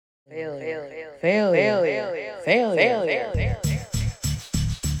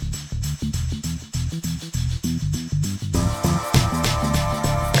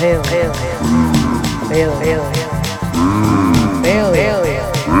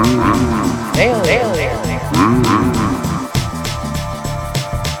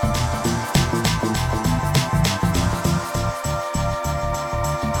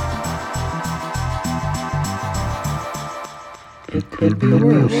It could be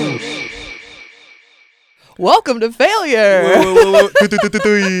worse. Welcome to Failure.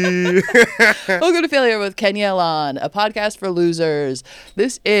 Welcome to Failure with Kenya Élan, a podcast for losers.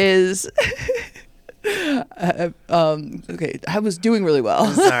 This is okay. I was doing really well.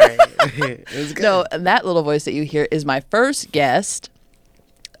 I'm sorry. It was good. No, and that little voice that you hear is my first guest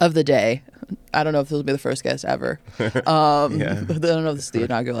of the day. I don't know if this will be the first guest ever. Yeah. I don't know if this is the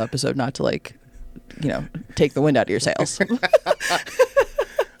inaugural episode, not to take the wind out of your sails.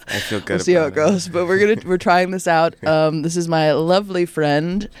 I feel good. We'll see how it goes, but we're trying this out. This is my lovely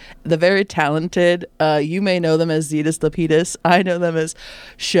friend, the very talented. You may know them as Zeetus Lapetus. I know them as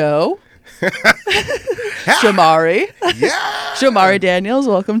Shamari. Yeah. Shamari Daniels,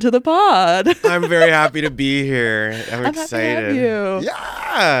 welcome to the pod. I'm very happy to be here. I'm excited. Happy to have you.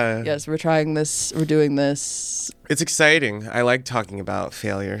 Yeah. Yes, we're trying this. We're doing this. It's exciting. I like talking about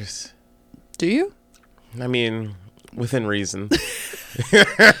failures. Do you? I mean, within reason.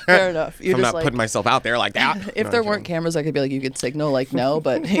 Fair enough. I'm not putting myself out there like that. If there weren't cameras, I could be like, you could signal like no,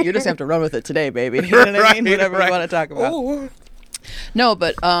 but you just have to run with it today, baby. You know what I mean? Whatever you want to talk about. Oh. No,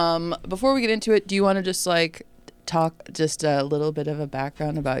 but before we get into it, do you want to just talk just a little bit of a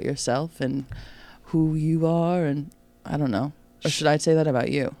background about yourself and who you are, and I don't know, or should I say that about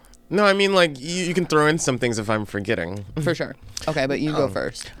you? No, I mean, you can throw in some things if I'm forgetting. For sure. Okay, but you go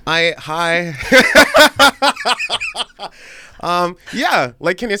first. Hi. Yeah,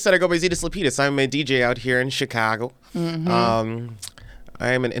 like Kenya said, I go by Zeetus Lapetus. I'm a DJ out here in Chicago. Mm-hmm.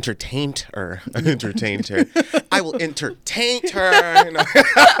 I am an entertainer. I will entertain her.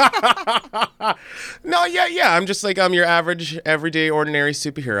 No, yeah. I'm just I'm your average, everyday, ordinary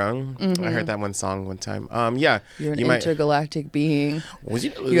superhero. Mm-hmm. I heard that one song one time. Yeah. You're an intergalactic being.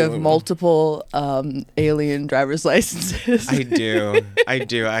 You have multiple multiple alien driver's licenses. I do.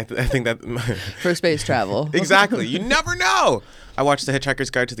 I think that for space travel. Exactly. You never know. I watched The Hitchhiker's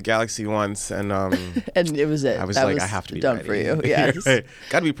Guide to the Galaxy once, and and it was it. I was that like, was I have to be done ready. for you. Yes.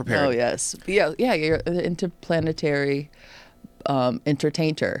 Gotta be prepared. Oh yes. But yeah. You're an interplanetary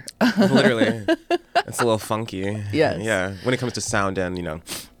entertainer. Literally, it's a little funky. Yes. Yeah. When it comes to sound and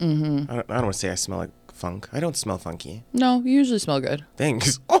mm-hmm. I don't want to say I smell like funk. I don't smell funky. No, you usually smell good.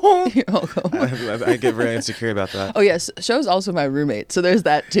 Thanks. Oh. You're welcome. I get very insecure about that. Oh yes, Show's also my roommate, so there's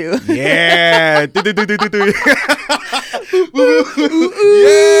that too. Yeah. Yeah.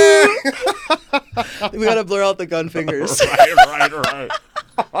 We gotta blur out the gun fingers. Right.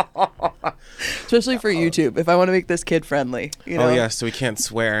 Especially for YouTube, if I want to make this kid friendly. You know? Oh yeah, so we can't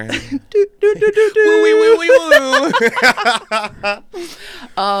swear.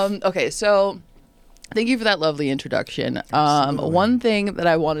 Okay, so thank you for that lovely introduction. One thing that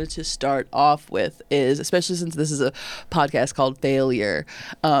I wanted to start off with is, especially since this is a podcast called Failure,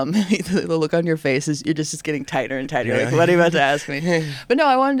 the look on your face is you're just getting tighter and tighter. Yeah. Like, what are you about to ask me? But no,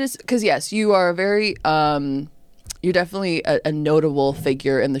 I wanted to, because yes, you are very, you're definitely a notable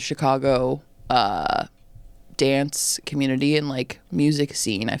figure in the Chicago dance community and music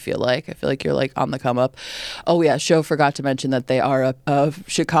scene. I feel like you're on the come up. Oh yeah, Show forgot to mention that they are a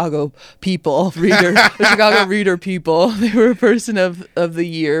Chicago people reader, the Chicago reader people. They were a person of the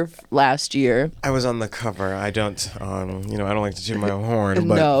year last year. I was on the cover. I don't I don't like to toot my own horn.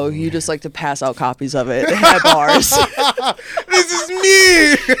 But no, you just like to pass out copies of it at bars. This is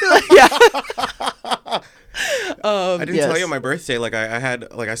me. Yeah. I didn't tell you on my birthday.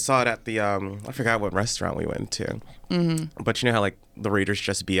 I saw it at the I forgot what restaurant we went to. Mm-hmm. But you know how the readers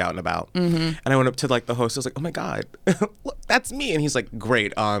just be out and about. Mm-hmm. And I went up to the host. I was like, "Oh my god, look, that's me!" And he's like,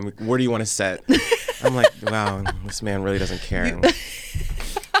 "Great. Where do you want to set?" I'm like, "Wow, this man really doesn't care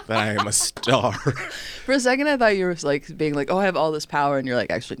that I am a star." For a second, I thought you were being like, "Oh, I have all this power," and you're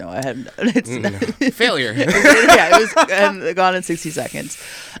like, "Actually, no, I haven't." It's failure. Yeah, it was gone in 60 seconds.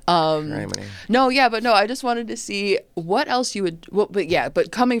 No, I just wanted to see what else you would.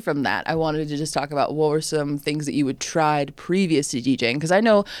 But coming from that, I wanted to just talk about what were some things that you had tried previous to DJing, because I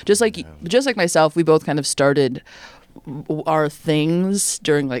know just like myself, we both kind of started our things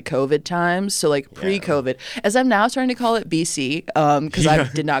during COVID times, so pre-COVID, as I'm now starting to call it BC, because I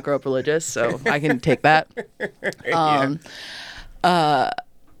did not grow up religious, so I can take that.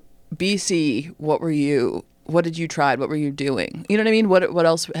 BC, what were you what did you try? What were you doing? You know what I mean? What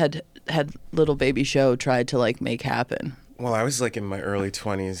else had Little Baby Show tried to like make happen? Well, I was like in my early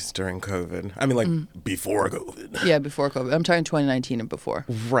 20s during COVID. I mean, like before COVID. Yeah, before COVID. I'm talking 2019 and before.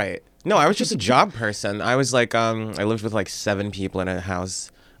 Right. No, I was just a job person. I was like, I lived with like 7 people in a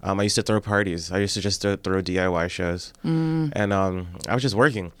house. I used to throw parties. I used to just throw DIY shows. And I was just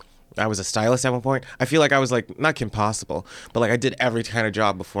working. I was a stylist at one point. I feel like I was like, not Kim Possible, but like I did every kind of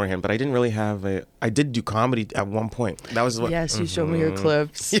job beforehand, but I didn't really have I did do comedy at one point. That was what. Yes, you showed me your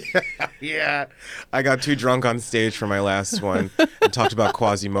clips. Yeah. I got too drunk on stage for my last one and talked about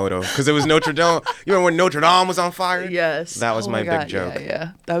Quasimodo because it was Notre Dame. You remember when Notre Dame was on fire? Yes. That was my big joke.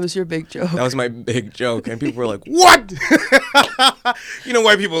 Yeah. That was your big joke. That was my big joke. And people were like, what? You know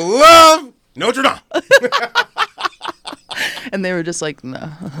why people love Notre Dame? And they were just like, no,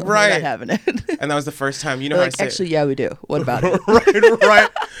 right. We're not having it. And that was the first time, you know, like, actually, yeah, we do. What about it? Right.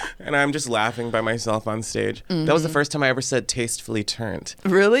 And I'm just laughing by myself on stage. That was the first time I ever said tastefully turned.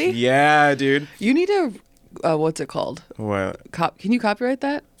 Really? Yeah, dude. You need to, what's it called? What? Can you copyright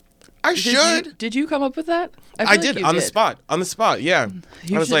that? I should. Did you come up with that? I did on the spot. On the spot, yeah.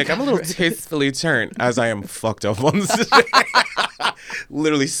 I was like, I'm a little tastefully turned as I am fucked up on the stage.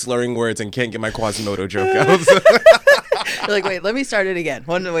 Literally slurring words and can't get my Quasimodo joke out. You're like, wait, let me start it again.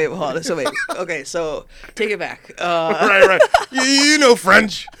 Wait, hold on. So wait. Okay, so take it back. Right. You know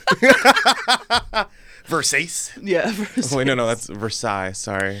French. Versace. Yeah. Versace. Oh, wait, no, that's Versailles.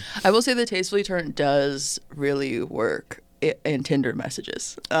 Sorry. I will say the tastefully turned does really work in Tinder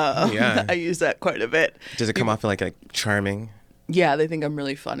messages. Yeah. I use that quite a bit. Does it come off like charming? Yeah, they think I'm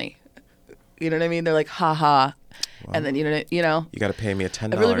really funny. You know what I mean? They're like, ha ha. Well, and then, you know. You got to pay me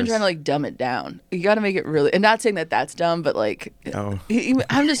 $10. I've really been trying to, like, dumb it down. You got to make it really, and not saying that that's dumb, but, like, I'm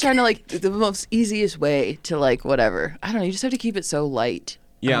just trying to, like, the most easiest way to, like, whatever. I don't know. You just have to keep it so light.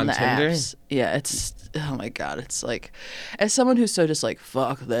 Yeah, on the Tinder? apps. Yeah, it's, oh my God. It's like, as someone who's so just like,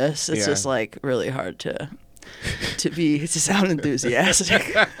 fuck this, it's just, like, really hard to sound enthusiastic.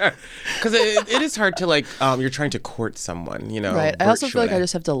 Because it is hard to, like, you're trying to court someone, you know. Right. I also feel like I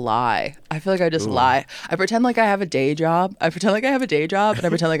just have to lie. I feel like I just lie. I pretend like I have a day job. And I pretend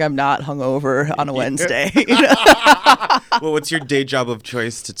like I'm not hungover on a Wednesday. You know? Well, what's your day job of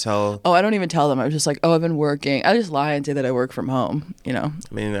choice to tell? Oh, I don't even tell them. I'm just like, oh, I've been working. I just lie and say that I work from home, you know.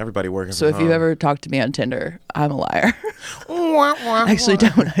 I mean, everybody working from home. So if you ever talk to me on Tinder, I'm a liar. Actually,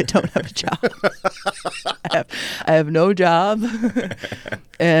 I don't have a job. I have no job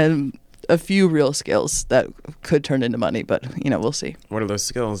and a few real skills that could turn into money, but you know, we'll see. What are those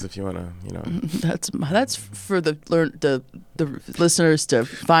skills if you want to, you know? That's for the listeners to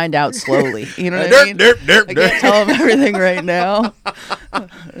find out slowly. You know what I mean? I can't tell them everything right now.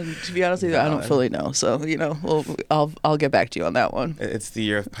 And to be honest with you, I don't fully know. So, you know, I'll get back to you on that one. It's the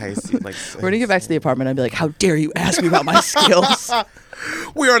year of Pisces. Like, we're going to get back to the apartment. I'd be like, how dare you ask me about my skills?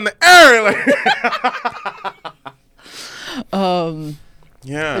 We're on the air.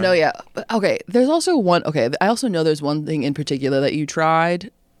 Yeah. No, yeah. Okay. There's also one. Okay. I also know there's one thing in particular that you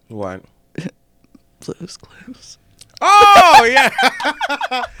tried. What? Blue's Clues. Oh, yeah.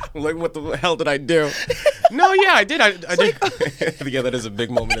 Like, what the hell did I do? No, yeah, I did. I did. Yeah, that is a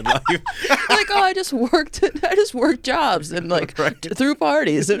big moment in life. Like, oh, I just worked jobs and like threw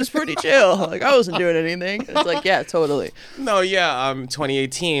parties. It was pretty chill. Like, I wasn't doing anything. It's like, yeah, totally. No, yeah.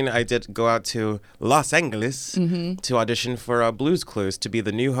 2018, I did go out to Los Angeles to audition for Blue's Clues to be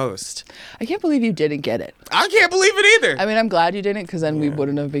the new host. I can't believe you didn't get it. I can't believe it either. I mean, I'm glad you didn't, because then we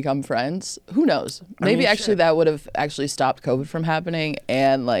wouldn't have become friends. Who knows? Maybe that would have actually stopped COVID from happening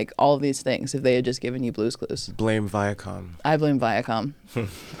and like all of these things if they had just given you Blue's Clues. Blame Viacom. I blame Viacom.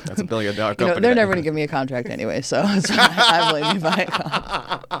 That's $1 billion company. They're never going to give me a contract anyway, so I blame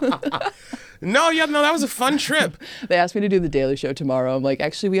Viacom. No, that was a fun trip. They asked me to do the Daily Show tomorrow. I'm like,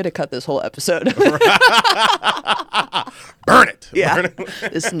 actually, we had to cut this whole episode. Burn it. Yeah. Burn it.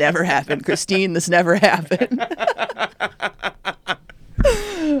 This never happened. Christine, this never happened.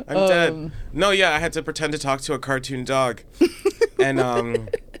 I'm dead. No, yeah, I had to pretend to talk to a cartoon dog. And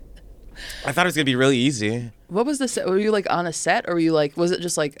I thought it was going to be really easy. What was the set? Were you like on a set, or were you like, was it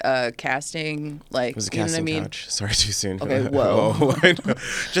just like a casting? Like, it was a casting couch. Sorry, too soon. Okay, whoa. Oh, I know.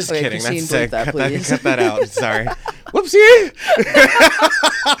 Just okay, kidding. Christine, That's sick. cut that out. Sorry. Whoopsie.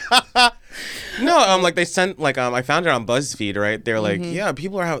 No, like they sent, like, I found it on BuzzFeed, right? They're like, yeah,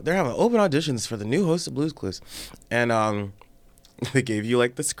 people are they're having open auditions for the new host of Blue's Clues. And they gave you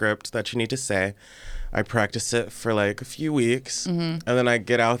like the script that you need to say. I practiced it for like a few weeks, and then I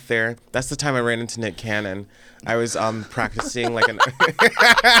get out there. That's the time I ran into Nick Cannon. I was practicing like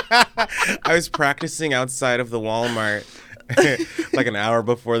I was practicing outside of the Walmart like an hour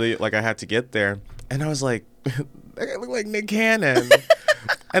before I had to get there, and I was like, They look like Nick Cannon.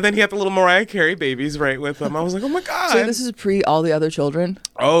 And then he had the little Mariah Carey babies right with him. I was like, oh my God. So this is pre all the other children?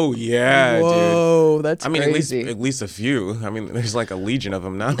 Oh, yeah, dude. Whoa, that's crazy. At least a few. I mean, there's like a legion of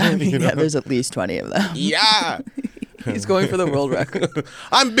them now. Yeah, there's at least 20 of them. Yeah. He's going for the world record.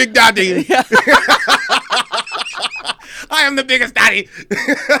 I'm Big Daddy. Yeah. I am the biggest daddy.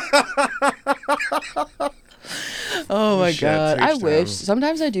 Oh my God.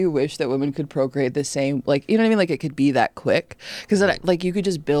 Sometimes I do wish that women could procreate the same, like, you know what I mean? Like it could be that quick. Because like you could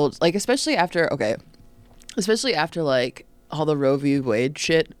just build, like, especially after like all the Roe v. Wade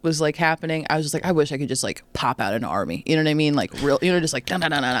shit was like happening. I was just like, I wish I could just like pop out an army. You know what I mean? Like real, just like, I'm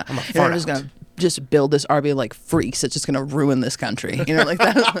just going to just build this army of like freaks that's just going to ruin this country. Like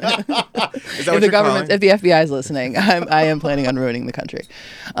that. Is that if the FBI is listening, I am planning on ruining the country.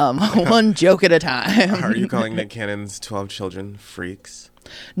 One joke at a time. Are you calling Nick Cannon's 12 children freaks?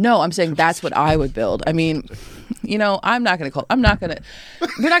 No, I'm saying that's what I would build. I mean, we're not going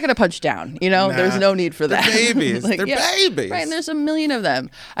to punch down, Nah, there's no need for that. They're babies. They're babies. Right. And there's a million of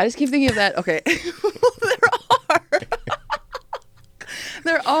them. I just keep thinking of that. Okay.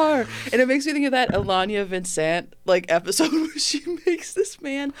 There are. And it makes me think of that Alanya Vincent like episode where she makes this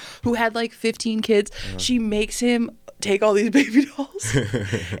man who had like 15 kids. She makes him take all these baby dolls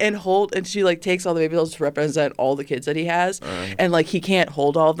and she like takes all the baby dolls to represent all the kids that he has. And like he can't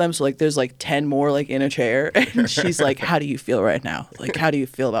hold all of them. So like there's like 10 more like in a chair. And she's like, how do you feel right now? Like, how do you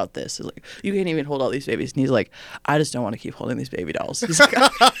feel about this? It's like, you can't even hold all these babies. And he's like, I just don't want to keep holding these baby dolls. He's like,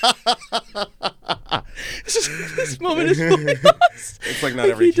 this moment is lost. It's like not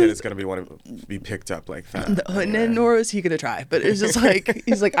every kid is going to be picked up like that. No, and nor is he going to try. But it's just like,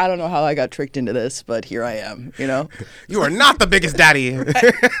 he's like, I don't know how I got tricked into this, but here I am, You are not the biggest daddy.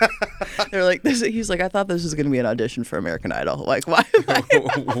 Right. They're like, he's like, I thought this was going to be an audition for American Idol. Like, why am I?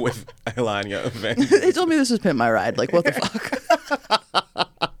 With Alanya. They told me this was Pimp My Ride. Like, what the fuck?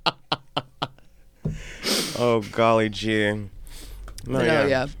 Oh, golly gee.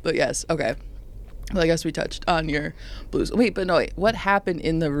 Yeah. But yes, okay. Well, I guess we touched on your blues. Wait. What happened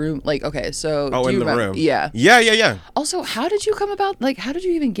in the room? Like, okay, so. Oh, in the room. Yeah. Yeah. Also, how did you come about? Like, how did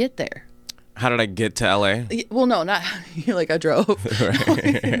you even get there? How did I get to LA? Well, no, not like I drove.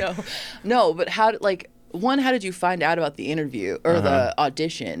 Right. No, but how did you find out about the interview or the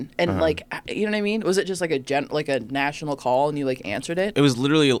audition? And like, you know what I mean? Was it just like a national call and you like answered it? It was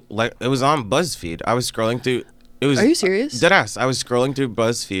literally like, it was on BuzzFeed. I was scrolling through. Are you serious? Deadass. I was scrolling through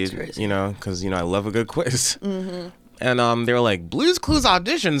BuzzFeed, because, I love a good quiz. Mm-hmm. And they were like, Blue's Clues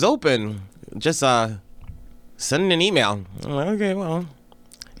auditions open. Just send an email. I'm like, okay, well,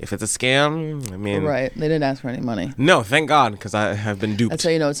 if it's a scam, I mean. Right. They didn't ask for any money. No, thank God, because I have been duped. That's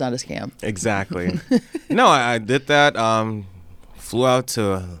how you know it's not a scam. Exactly. No, I did that. Flew out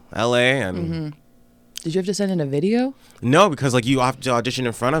to LA and. Mm-hmm. Did you have to send in a video? No, because like you have to audition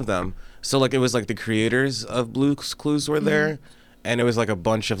in front of them. So like it was like the creators of Blue's Clues were there, and it was like a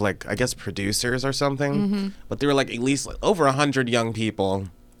bunch of like I guess producers or something. Mm-hmm. But they were like at least like over 100 young people,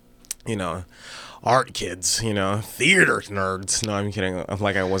 art kids, theater nerds. No, I'm kidding.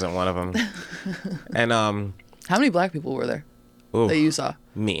 Like I wasn't one of them. And how many black people were there that you saw?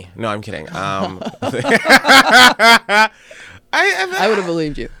 Me. No, I'm kidding. I would have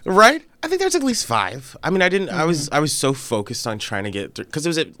believed you. Right? I think there's at least 5. I mean, I didn't. Mm-hmm. I was so focused on trying to get through because it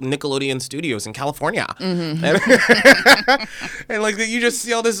was at Nickelodeon Studios in California, and like you just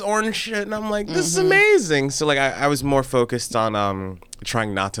see all this orange shit, and I'm like, this is amazing. So like I was more focused on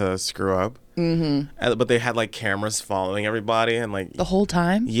trying not to screw up. Mm-hmm. But they had like cameras following everybody, and like the whole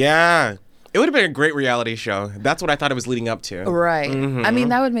time. Yeah. It would have been a great reality show. That's what I thought it was leading up to. Right. Mm-hmm. I mean,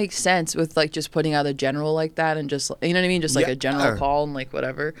 that would make sense with like just putting out a general like that and just, you know what I mean? Just like a general call and like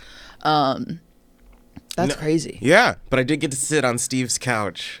whatever. That's crazy. Yeah. But I did get to sit on Steve's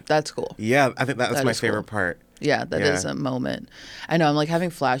couch. That's cool. Yeah. I think that was my favorite part. Yeah. That is a moment. I know. I'm like having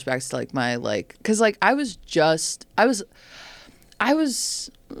flashbacks to like my cause like I feel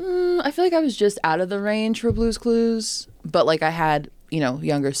like I was just out of the range for Blue's Clues, but like I had,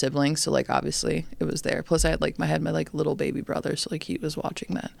 younger siblings, so like obviously it was there. Plus I had like my little baby brother, so like he was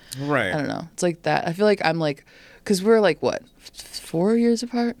watching that. Right. I don't know. It's like that. I feel like I'm like, because we're like what, 4 years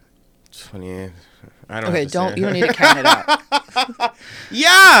apart? 28. I don't. Okay, you don't need to count it out.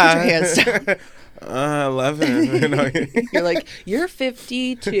 Yeah. Put your hands down. 11. You're like, you're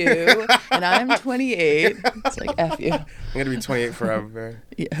 52 and I'm 28. It's like F you. I'm gonna be 28 forever.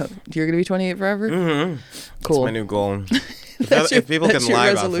 Yeah, you're gonna be 28 forever. Mm-hmm. Cool. That's my new goal. If people can lie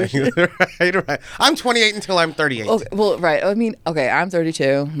about things, right. I'm 28 until I'm 38. Okay, well, right. I mean, okay, I'm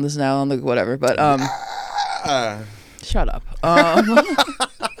 32. This is now on the whatever, but shut up.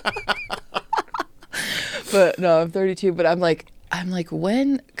 But no, I'm 32. But I'm like,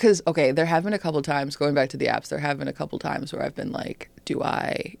 when? Because okay, there have been a couple times going back to the apps. There have been a couple times where I've been like,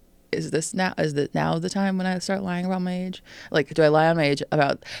 is this now the time when I start lying about my age? Like, do I lie on my age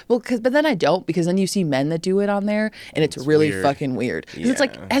about, but then I don't, because then you see men that do it on there and it's really weird. Fucking weird. Because it's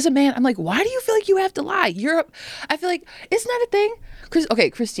like, as a man, I'm like, why do you feel like you have to lie? I feel like, isn't that a thing?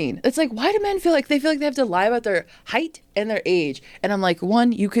 Christine, it's like, why do men feel like they have to lie about their height and their age? And I'm like,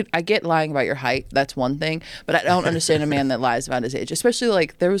 I get lying about your height. That's one thing. But I don't understand a man that lies about his age, especially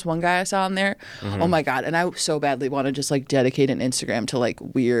like there was one guy I saw on there. Mm-hmm. Oh my God. And I so badly want to just like dedicate an Instagram to like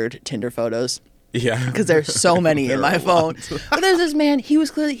weird Tinder photos. Yeah. Because there's so many in my phone. But there's this man, he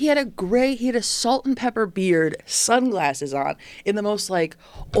had a salt and pepper beard, sunglasses on, in the most like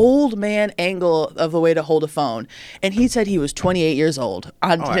old man angle of the way to hold a phone. And he said he was 28 years old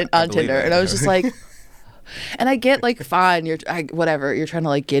on Tinder. And I was just like, and I get like, fine, whatever, you're trying to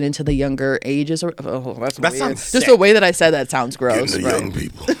like get into the younger ages. That weird. Sounds just sick. The way that I said that sounds gross. Getting the young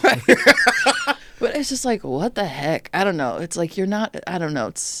people. Right. But it's just like, what the heck? I don't know. It's like, you're not, I don't know.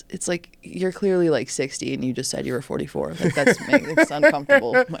 It's like, you're clearly like 60 and you just said you were 44. Like, it's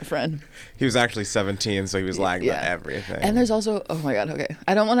uncomfortable, my friend. He was actually 17, so he was lying about everything. And there's also, oh my God, okay.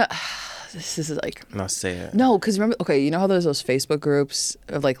 I don't want to, this is like. No, say it. No, because remember, okay, you know how there's those Facebook groups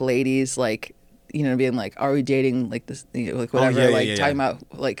of like ladies, like, you know, being like, are we dating, like this, you know, like whatever, talking about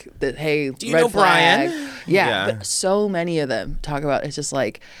like that, hey, do you red know flag. Brian? Yeah, but so many of them talk about, it's just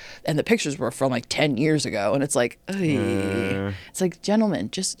like, and the pictures were from like 10 years ago, and it's like, it's like,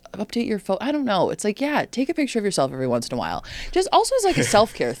 gentlemen, just update your phone. I don't know. It's like, yeah, take a picture of yourself every once in a while. Just also as like a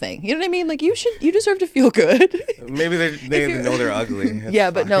self-care thing. You know what I mean? Like, you deserve to feel good. Maybe they know they're ugly. That's yeah,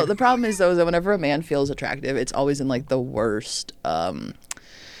 but no, the problem is though, is that whenever a man feels attractive, it's always in like the worst,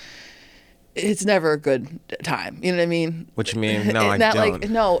 it's never a good time. You know what I mean? What you mean? No, I that, don't. Like,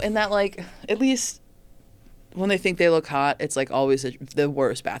 no, and that like, at least when they think they look hot, it's like always the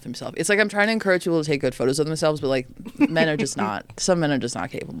worst bathroom self. It's like, I'm trying to encourage people to take good photos of themselves, but like men are just not. Some men are just not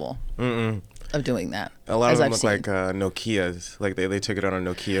capable of doing that. A lot of them look like Nokias. Like they took it on a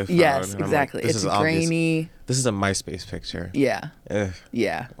Nokia phone. Yes, exactly. Like, it's grainy. This is a MySpace picture. Yeah. Ugh.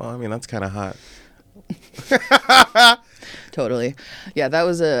 Yeah. Well, I mean, that's kind of hot. Totally. Yeah, that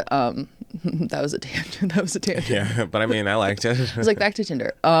was a tangent. That was a tangent. Yeah, but I mean, I liked it. It was like, back to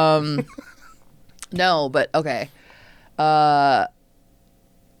Tinder. No, but okay. No,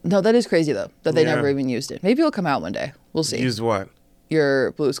 that is crazy though, that they never even used it. Maybe it'll come out one day. We'll see. Use what?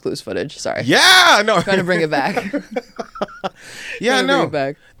 Your Blue's Clues footage. Sorry. Yeah, no. Trying to bring it back. Yeah, no.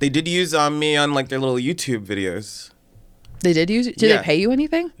 They did use me on like their little YouTube videos. They did use it? Did they pay you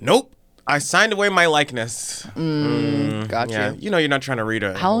anything? Nope. I signed away my likeness. Gotcha. Yeah. You know, you're not trying to read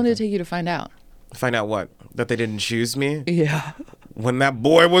it. How long did it take you to find out? Find out what? That they didn't choose me? Yeah. When that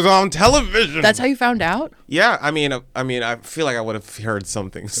boy was on television. That's how you found out? Yeah. I mean, I feel like I would have heard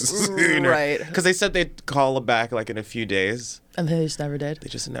something sooner. Right. Because they said they'd call back like in a few days. And they just never did? They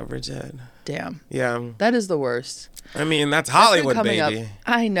just never did. Damn. Yeah. That is the worst. I mean, that's Hollywood, baby.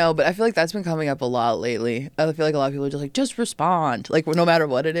 I know, but I feel like that's been coming up a lot lately. I feel like a lot of people are just like, just respond. Like, no matter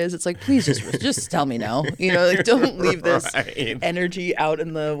what it is, it's like, please just tell me no. You know, like, don't leave this energy out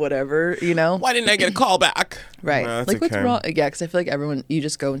in the whatever, you know? Why didn't I get a call back? Right. Like, what's wrong? Yeah, because I feel like everyone, you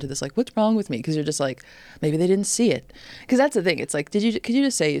just go into this like, what's wrong with me? Because you're just like, maybe they didn't see it. Because that's the thing. It's like, could you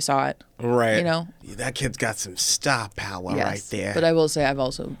just say you saw it? Right. You know? That kid's got some star power right there. But I will say I've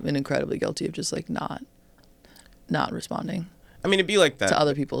also been incredibly guilty of just like not responding. I mean, it'd be like that to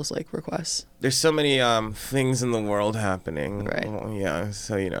other people's like requests. There's so many things in the world happening. Right. Well, yeah.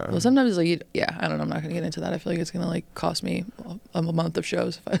 So, you know. Well, sometimes like, I don't know. I'm not gonna get into that. I feel like it's gonna like cost me a month of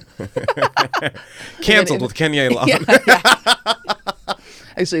shows. Canceled with Kenya Élan. Yeah.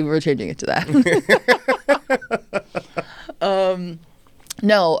 Actually, we're changing it to that.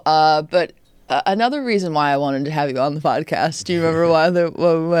 But another reason why I wanted to have you on the podcast. Do you remember what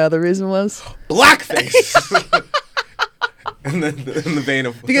my other reason was? Blackface. in the vein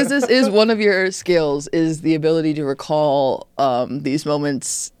of because this is one of your skills, is the ability to recall these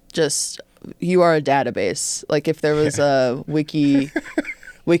moments. Just, you are a database. Like if there was a wiki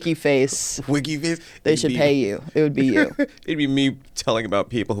face, they should pay you. It would be you. It'd be me telling about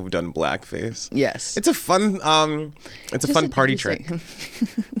people who've done blackface. Yes, it's a fun party trick.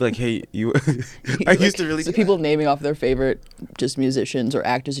 Like, hey, you I used to really so people naming off their favorite just musicians or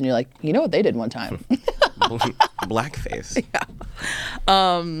actors, and you're like, you know what they did one time. Blackface. Yeah.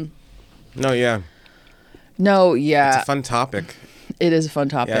 No, yeah. It's a fun topic. It is a fun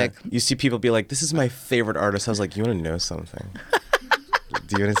topic. Yeah. You see people be like, this is my favorite artist. I was like, you want to know something?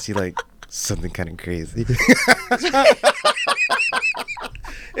 Do you want to see like something kind of crazy?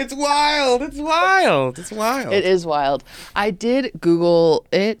 It's wild. It's wild. It's wild. It is wild. I did Google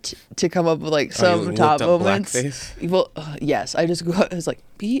it to come up with like some top moments. Blackface? Well, yes. I just Googled. It's like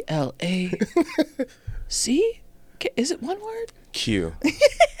BLAC. Is it one word? Q.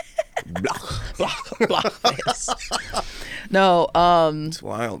 Blackface. No. It's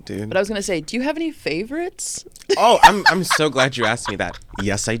wild, dude. But I was gonna say, do you have any favorites? Oh, I'm so glad you asked me that.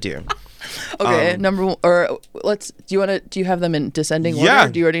 Yes, I do. Okay, number one, or do you have them in descending order? Yeah.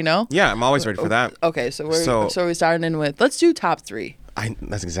 Do you already know? Yeah, I'm always ready for that. Okay, so we're starting in with, let's do top three.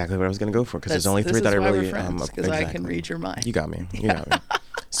 That's exactly what I was going to go for, because there's only three that I really... Because I can read your mind. You got me. You got me.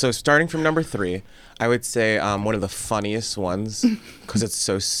 So starting from number 3, I would say one of the funniest ones, because it's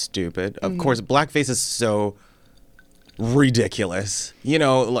so stupid. Of course, blackface is so ridiculous. You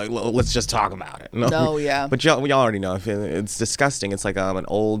know, like, let's just talk about it. No, yeah. But y'all already know. It's disgusting. It's like an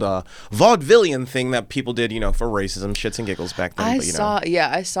old vaudevillian thing that people did, for racism, shits and giggles back then. I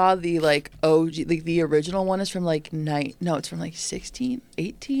saw the like OG, like the original one is from like it's from like 16,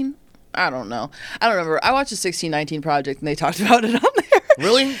 18. I don't know. I don't remember. I watched the 1619 Project and they talked about it on there.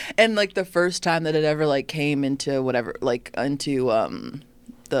 Really? And like the first time that it ever like came into whatever, like into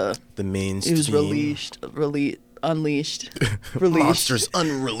the mainstream. It was released. Monsters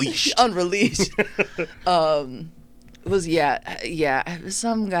unreleashed. Was it was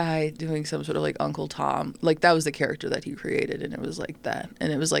some guy doing some sort of like Uncle Tom, like that was the character that he created, and it was like that,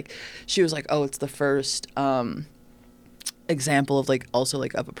 and it was like she was like, oh, it's the first example of like also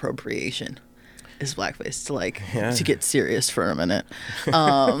like of appropriation is blackface, to like to get serious for a minute.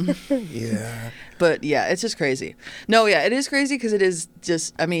 Yeah. But yeah, it's just crazy. No, yeah, it is crazy because it is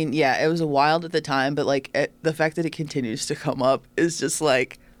just, I mean, yeah, it was wild at the time, but like the fact that it continues to come up is just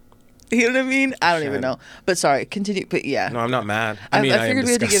like, you know what I mean? I don't even know. But sorry, continue. But yeah. No, I'm not mad. I figured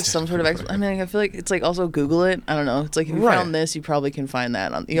we had to give some sort of I mean, I feel like it's like also Google it. I don't know. It's like if you found this, you probably can find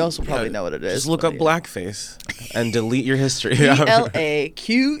that. You also probably know what it is. Just look up blackface and delete your history.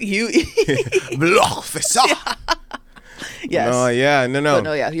 BLAQUE. Blackface. Yes. No, yeah, no. But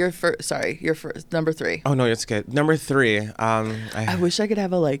no, yeah. You're first. Number 3. Oh no, it's good. Number 3. I wish I could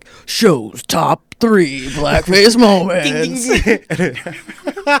have a like show's top 3 blackface moments.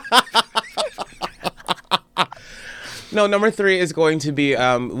 No, number 3 is going to be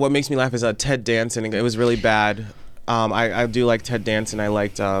what makes me laugh is Ted Danson. It was really bad. I do like Ted Danson. I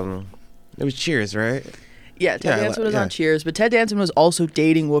liked it was Cheers, right? Yeah, Ted Danson was on Cheers, but Ted Danson was also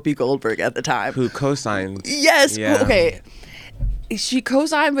dating Whoopi Goldberg at the time. Who co-signed. Yes. Yeah. Okay. She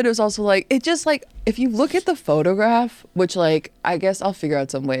co-signed, but it was also like, it just like, if you look at the photograph, which like, I guess I'll figure out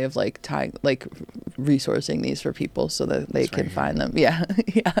some way of like tying, like resourcing these for people so that they can find them. Yeah.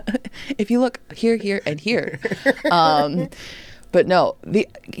 Yeah. If you look here, and here. But no, the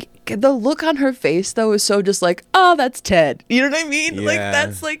look on her face though is so just like, oh, that's Ted. You know what I mean? Yeah. Like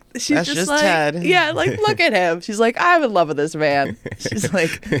that's like she's just like Ted. Yeah, like look at him. She's like, I'm in love with this man. She's like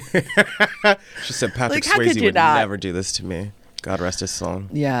she said Patrick Swayze would never do this to me. God rest his soul.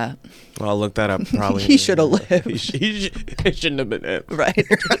 Yeah. Well, I'll look that up probably. He should have lived. He shouldn't have been it. Right.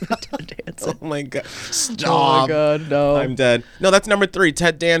 Ted Danson. Oh my God. Stop. Oh my God, no. I'm dead. No, that's number 3,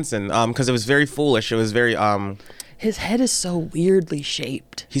 Ted Danson. Because it was very foolish. It was very his head is so weirdly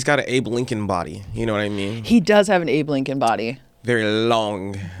shaped. He's got an Abe Lincoln body. You know what I mean? He does have an Abe Lincoln body. Very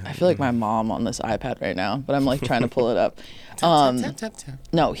long. I feel like my mom on this iPad right now, but I'm like trying to pull it up. Tap.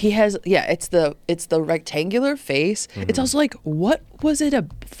 No, he has. Yeah, it's the rectangular face. Mm-hmm. It's also like, what was it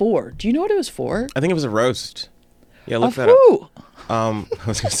for? Do you know what it was for? I think it was a roast. Yeah, look that up. I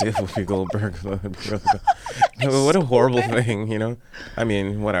was gonna say Whoopi Goldberg. What a horrible thing, I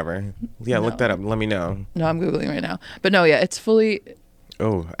mean, whatever. Yeah, look that up. Let me know. No, I'm Googling right now. But no, yeah, it's fully.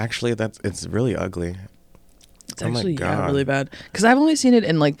 Oh, actually, it's really ugly. It's actually really bad. Because I've only seen it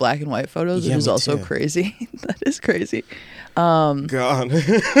in like black and white photos, which is also crazy. That is crazy. God. No,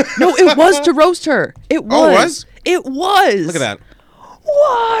 it was to roast her. It was. Oh, it was? It was. Look at that.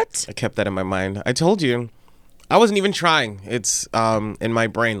 What? I kept that in my mind. I told you. I wasn't even trying. It's in my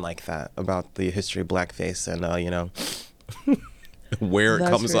brain like that about the history of blackface and where it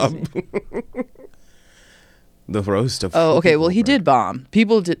comes up. The roast of. Oh, okay. Well, he did bomb.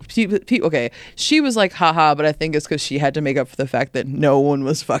 People did. Okay, she was like, haha, but I think it's because she had to make up for the fact that no one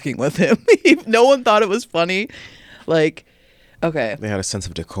was fucking with him. No one thought it was funny. Like, okay. They had a sense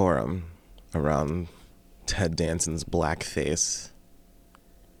of decorum around Ted Danson's blackface.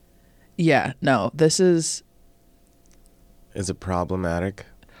 Yeah. No. This is. Is it problematic?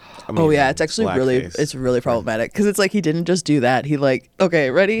 I mean, yeah, it's actually really problematic because it's like he didn't just do that. He like, okay,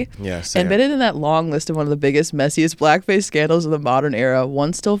 ready? Yeah. Admitted in that long list of one of the biggest, messiest blackface scandals of the modern era,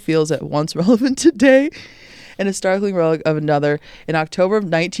 one still feels at once relevant today and a startling relic of another. In October of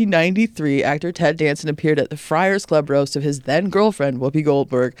 1993, actor Ted Danson appeared at the Friars Club roast of his then girlfriend, Whoopi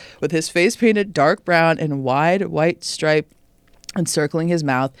Goldberg, with his face painted dark brown and wide white stripe encircling his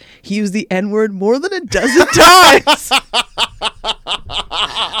mouth. He used the N-word more than a dozen times.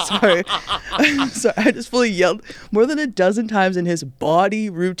 Sorry, I just fully yelled more than a dozen times in his body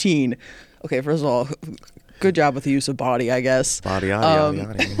routine. Okay, first of all, good job with the use of body, I guess. Body,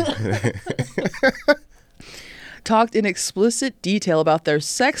 Talked in explicit detail about their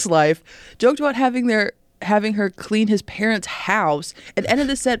sex life, joked about having her clean his parents' house, and ended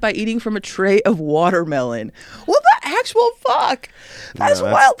the set by eating from a tray of watermelon. What the actual fuck? That's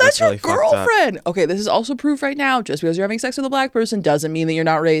wild. That's your really girlfriend. Okay, this is also proof right now. Just because you're having sex with a black person doesn't mean that you're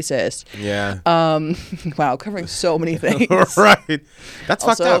not racist. Yeah. Wow, covering so many things. Right. That's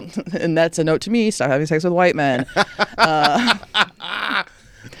also, fucked up. And that's a note to me. Stop having sex with white men.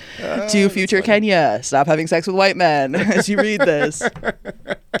 To future Kenya, stop having sex with white men as you read this.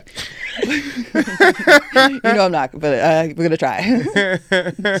 I'm not, but we're going to try.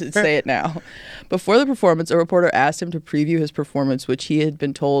 Say it now. Before the performance, a reporter asked him to preview his performance, which he had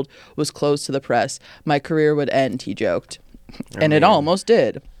been told was closed to the press. My career would end, he joked. And it almost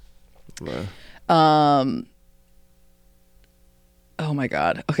did. Oh my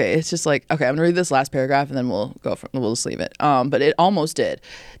God. Okay, it's just like, okay, I'm gonna read this last paragraph and then we'll just leave it. But it almost did.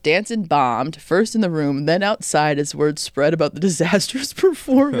 Danson bombed, first in the room, then outside as word spread about the disastrous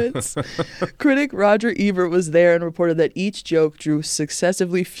performance. Critic Roger Ebert was there and reported that each joke drew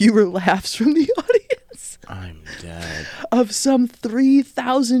successively fewer laughs from the audience. I'm dead. Of some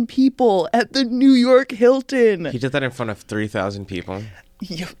 3,000 people at the New York Hilton. He did that in front of 3,000 people.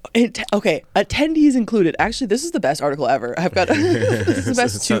 Okay, attendees included. Actually, this is the best article ever. I've got this is the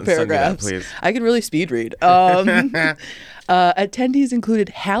best two paragraphs. Send me that, I can really speed read. Attendees included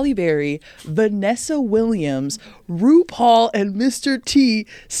Halle Berry, Vanessa Williams, RuPaul, and Mr. T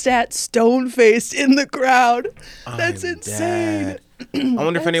sat stone-faced in the crowd. That's insane. I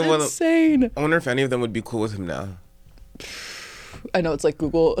wonder if anyone. Insane. I wonder if any of them would be cool with him now. I know it's like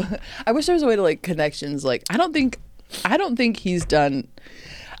Google. I wish there was a way to like connections. Like I don't think he's done.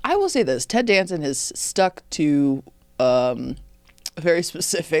 I will say this: Ted Danson has stuck to very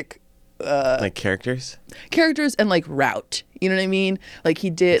specific like characters and like route. You know what I mean? Like he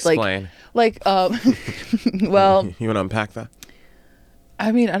did. Explain. Like well, you want to unpack that?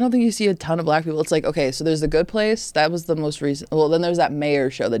 I mean, I don't think you see a ton of black people. It's like, okay, so there's The Good Place. That was the most recent. Well, then there's that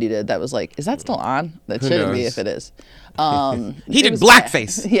Mayor show that he did. That was like, is that still on? That shouldn't be if it is. He did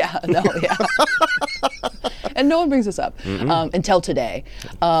blackface. Yeah, no, yeah. And no one brings this up until today.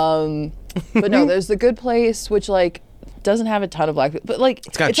 But no, there's The Good Place, which like doesn't have a ton of black people, but like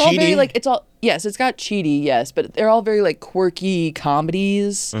it's got all very like it's got Cheaty, yes, but they're all very like quirky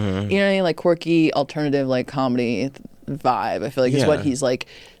comedies. You know what I mean? Like quirky alternative like comedy vibe. I feel like is what he's like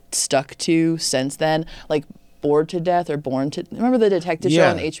stuck to since then. Like Bored to Death or Born to remember the detective show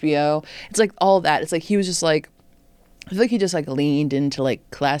on HBO? It's like all of that. It's like he was just like I feel like he just like leaned into like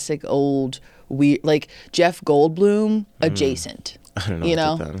classic old weird like Jeff Goldblum adjacent. I don't know. You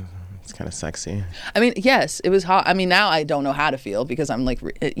know? It's kind of sexy. I mean, yes, it was hot. I mean, now I don't know how to feel because I'm like,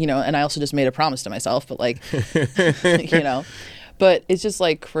 you know, and I also just made a promise to myself, but like, you know, but it's just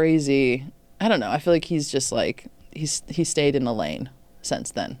like crazy. I don't know. I feel like he's just like, he stayed in the lane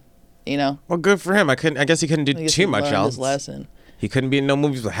since then, you know? Well, good for him. I guess he couldn't do too much else. His lesson. He couldn't be in no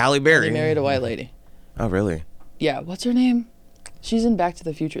movies with Halle Berry. He married a white lady. Oh, really? Yeah. What's her name? She's in Back to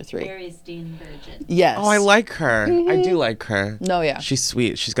the Future 3. Mary Steenburgen. Yes. Oh, I like her. I do like her. No, yeah. She's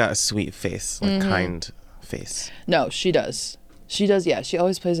sweet. She's got a sweet face, like kind face. No, she does. She does, yeah. She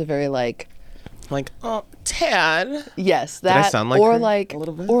always plays a very like, oh, Ted. yes, that. Did I sound like or her like, a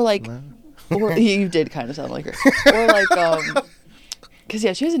little bit? or like, or you did kind of sound like her. Or like, because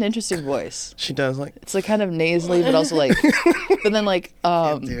yeah, she has an interesting voice. She does like. It's like kind of nasally, but also like, but then like,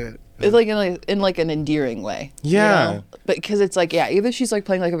 it's like in like an endearing way. Yeah. You know? But because it's like, yeah, either she's like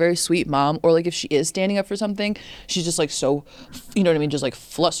playing like a very sweet mom, or like if she is standing up for something, she's just like so, you know what I mean, just like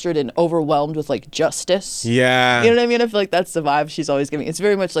flustered and overwhelmed with like justice. Yeah. You know what I mean? I feel like that's the vibe she's always giving. It's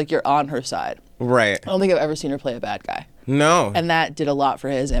very much like you're on her side. Right. I don't think I've ever seen her play a bad guy. No. And that did a lot for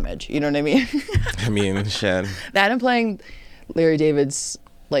his image. You know what I mean? I mean, shit. That and playing Larry David's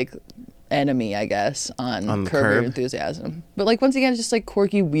like enemy, I guess, on Curb Your Enthusiasm. But like once again, it's just like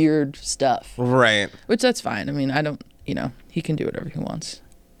quirky, weird stuff. Right. Which that's fine. I mean, I don't, you know, he can do whatever he wants.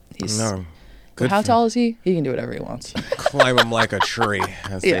 No. Good. How tall is he? He can do whatever he wants. Climb him like a tree,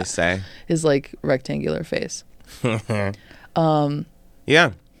 as they say. His like rectangular face.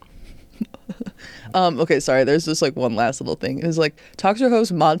 Yeah. Okay, sorry. There's just like one last little thing. It's like talk show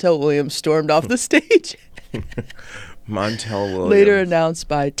host Montel Williams stormed off the stage Montel Williams. Later announced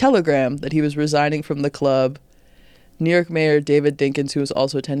by telegram that he was resigning from the club. New York Mayor David Dinkins, who was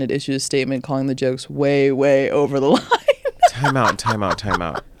also attended, issued a statement calling the jokes way, way over the line. Time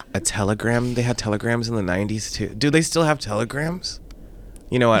out. A telegram? They had telegrams in the 90s too. Do they still have telegrams?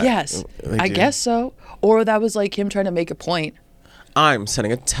 You know what? Yes, I guess so. Or that was like him trying to make a point. I'm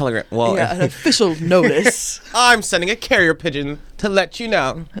sending a telegram. Well, yeah, an official notice. I'm sending a carrier pigeon to let you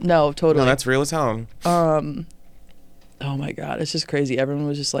know. No, totally. No, that's real as hell. Oh my God, it's just crazy. Everyone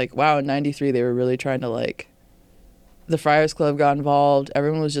was just like, wow, in 93 they were really trying to like, the Friars Club got involved.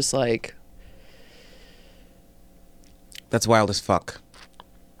 Everyone was just like, that's wild as fuck.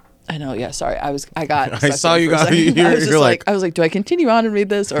 I know, yeah, sorry. I saw you got you're like, I was like, do I continue on and read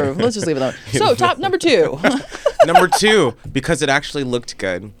this or let's just leave it alone? So, top number 2. Number 2, because it actually looked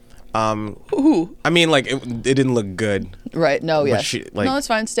good. Ooh. I mean, like, it didn't look good. Right, no, yeah. Like, no, that's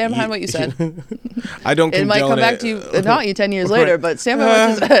fine. Stand behind what you said. I don't condone it. Might come back to you, not you 10 years later, but stand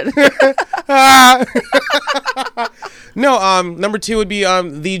behind what you said. No, number 2 would be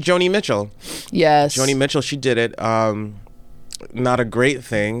the Joni Mitchell. Yes. Joni Mitchell, she did it. Not a great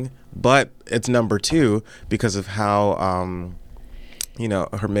thing, but it's number 2 because of how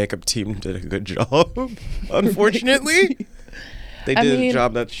her makeup team did a good job. Unfortunately, they did a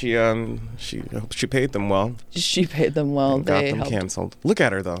job that she paid them well. She paid them well. They got them canceled. Look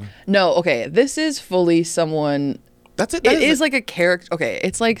at her though. No, okay, this is fully someone. That's it. It is like a character. Okay,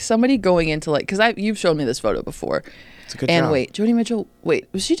 it's like somebody going into like because you've shown me this photo before. It's a good and job. Wait, Joni Mitchell. Wait,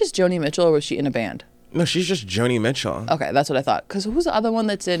 was she just Joni Mitchell or was she in a band? No, she's just Joni Mitchell. Okay, that's what I thought. Because who's the other one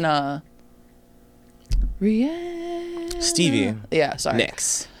that's in Rihanna? Stevie. Yeah, sorry.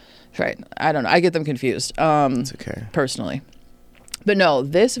 Nicks. Right. I don't know. I get them confused. It's okay. Personally. But no,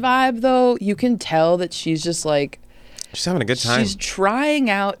 this vibe though, you can tell that she's just like she's having a good time. She's trying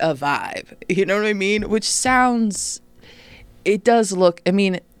out a vibe. You know what I mean? Which sounds it does look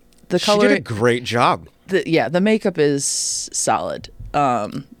the color She did a great job. The makeup is solid.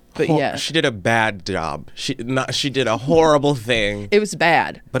 But yeah, she did a bad job. She did a horrible thing. It was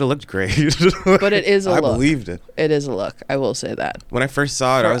bad, but it looked great. But it is a look. I believed it. It is a look. I will say that. When I first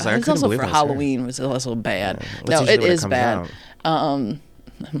saw it, I was like, I couldn't believe it. Also for Halloween was also bad. Yeah. No, it is bad. I'm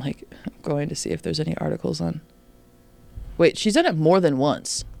like going to see if there's any articles on. Wait, she's done it more than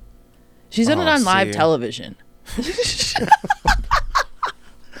once. She's done it on live television.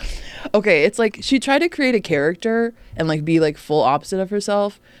 Okay, it's like she tried to create a character and like be like full opposite of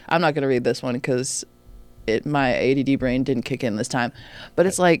herself. I'm not gonna read this one because my ADD brain didn't kick in this time. But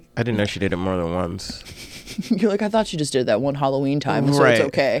it's like I didn't know she did it more than once. You're like, I thought she just did that one Halloween time, so it's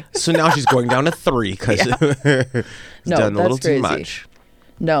okay. So now she's going down to 3 because done a little crazy. Too much.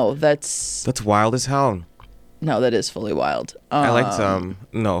 No, that's wild as hell. No, that is fully wild. I liked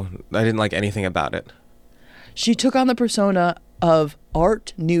no, I didn't like anything about it. She took on the persona of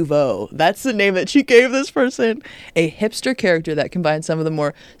Art Nouveau. That's the name that she gave this person. A hipster character that combines some of the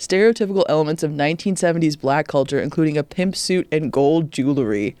more stereotypical elements of 1970s black culture, including a pimp suit and gold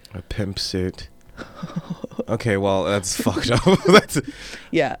jewelry. A pimp suit. Okay, well, that's fucked up. That's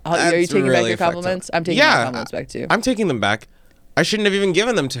yeah. Are you taking back your compliments? I'm taking my compliments back too. I'm taking them back. I shouldn't have even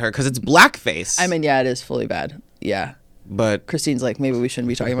given them to her because it's blackface. I mean, yeah, it is fully bad. Yeah. But Christine's like, maybe we shouldn't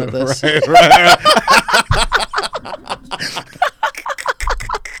be talking about this. right.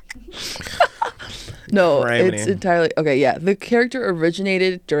 No, it's entirely okay. Yeah, the character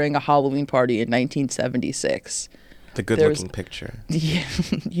originated during a Halloween party in 1976. The good-looking picture. Yeah,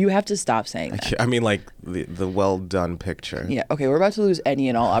 you have to stop saying that. I mean, like the well-done picture. Yeah. Okay, we're about to lose any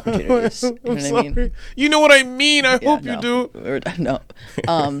and all opportunities. You know what I mean? You know what I mean. I hope you do. No.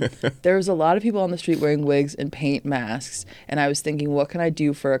 There was a lot of people on the street wearing wigs and paint masks, and I was thinking, what can I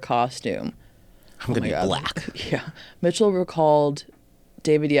do for a costume? I'm gonna be black. Yeah. Mitchell recalled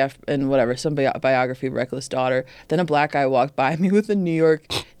David Yeff and whatever, some biography of Reckless Daughter. Then a black guy walked by me with a New York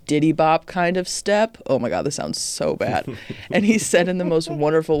Diddy Bop kind of step. Oh my God, this sounds so bad. And he said in the most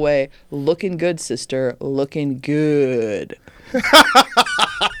wonderful way, "Looking good, sister, looking good."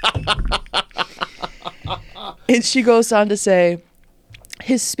 And she goes on to say,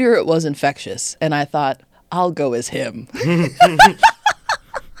 his spirit was infectious. And I thought, I'll go as him.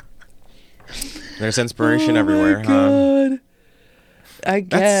 There's inspiration everywhere, my God. I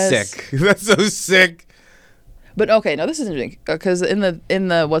guess. That's sick. That's so sick. But okay, no, this is interesting because in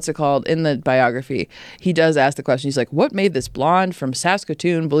the what's it called, in the biography, he does ask the question. He's like, what made this blonde from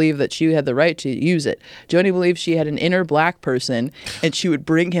Saskatoon believe that she had the right to use it? Joni believed she had an inner black person and she would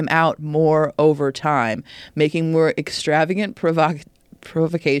bring him out more over time, making more extravagant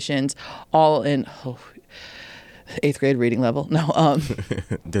provocations all in 8th grade reading level. No,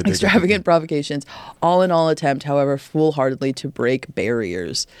 extravagant provocations. All in all attempt, however, foolhardily to break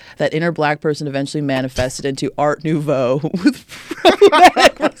barriers. That inner black person eventually manifested into Art Nouveau with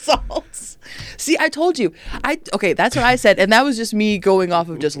problematic results. See, I told you. Okay, that's what I said, and that was just me going off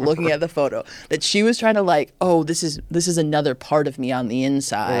of just looking at the photo. That she was trying to like, oh, this is another part of me on the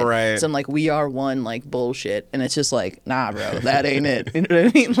inside. Right. Some like we are one like bullshit, and it's just like, nah, bro, that ain't it. You know what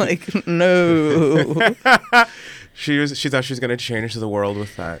I mean? Like, no. She thought she was gonna change the world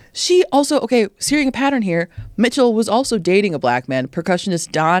with that. She also, okay, seeing a pattern here. Mitchell was also dating a black man,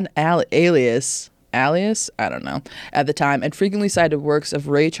 percussionist Don Alias, I don't know, at the time, and frequently cited works of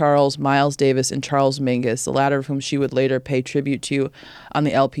Ray Charles, Miles Davis, and Charles Mingus, the latter of whom she would later pay tribute to on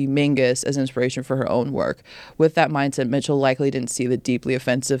the LP Mingus as inspiration for her own work. With that mindset, Mitchell likely didn't see the deeply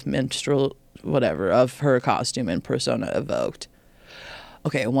offensive minstrel, whatever, of her costume and persona evoked.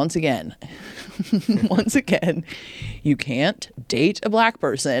 Okay, once again, you can't date a black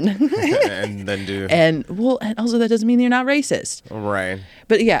person. And then do. And also that doesn't mean you're not racist. Right.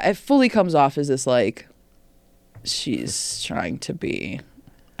 But yeah, it fully comes off as this like, she's trying to be.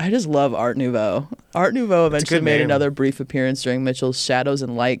 I just love Art Nouveau. Art Nouveau eventually made another brief appearance during Mitchell's Shadows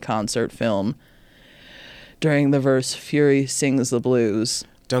and Light concert film during the verse Fury Sings the Blues.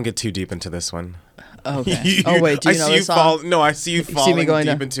 Don't get too deep into this one. Okay. Oh wait, do you know this song? No, I see you falling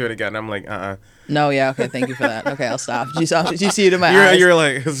deep into it again. I'm like, No, yeah, okay, thank you for that. Okay, I'll stop. Did you see it in my eyes? You're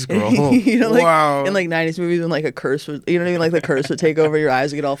like, scroll. You know, like, wow. In like 90s movies when like a curse would, you know what I mean? Like the curse would take over your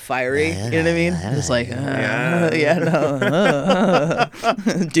eyes and get all fiery. You know what I mean? Just like,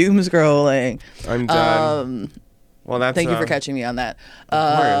 doom scrolling. I'm done. Well, that's. Thank you for catching me on that.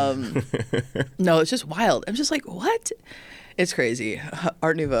 No, it's just wild. I'm just like, what? It's crazy.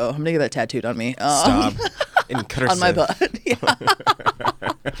 Art Nouveau. I'm gonna get that tattooed on me. Stop. In cursive. On my butt. Yeah.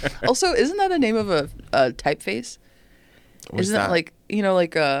 Also, isn't that a name of a typeface? Isn't that like, you know,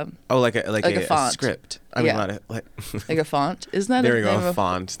 like a like a font. A script? I mean, not like a font. Isn't that there? We go. A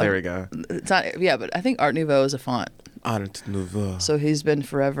font. There we go. It's not. Yeah, but I think Art Nouveau is a font. Art Nouveau. So he's been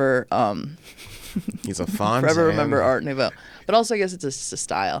forever. He's a font. Forever remember Art Nouveau. But also, I guess it's a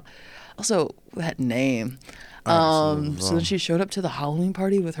style. Also, that name. So then she showed up to the Halloween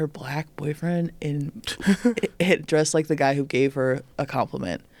party with her black boyfriend and dressed like the guy who gave her a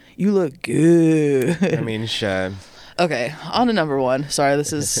compliment. You look good. I mean, shit. Okay, on to number one. Sorry,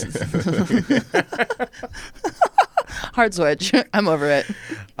 this is hard switch. I'm over it.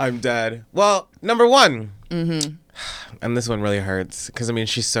 I'm dead. Well, number one. Mm-hmm. And this one really hurts because, I mean,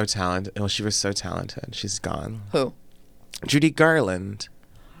 she's so talented. Well, she was so talented. She's gone. Who? Judy Garland.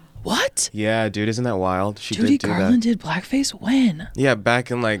 What? Yeah, dude, isn't that wild? Judy Garland did blackface when? Yeah, back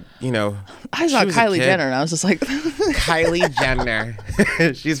in like, you know. I saw Kylie Jenner and I was just like. Kylie Jenner.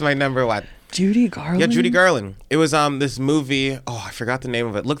 She's my number one. Judy Garland? Yeah, Judy Garland. It was this movie. Oh, I forgot the name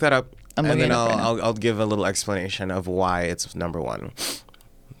of it. Look that up. And then I'll give a little explanation of why it's number one.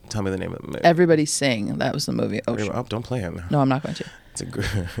 Tell me the name of the movie. Everybody Sing. That was the movie. Oh, don't play it. No, I'm not going to. It's a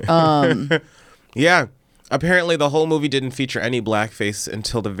good. Yeah. Apparently, the whole movie didn't feature any blackface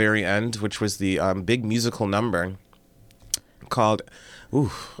until the very end, which was the big musical number called.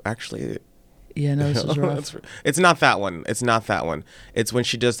 Ooh, actually. Yeah, no, this is rough. It's not that one. It's not that one. It's when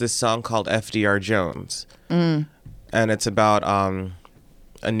she does this song called FDR Jones. And it's about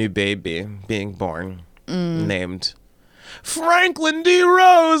a new baby being born named Franklin D.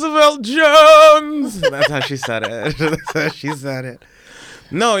 Roosevelt Jones. That's how she said it. That's how she said it.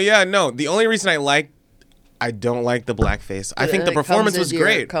 No. The only reason I don't like the blackface. I think the performance was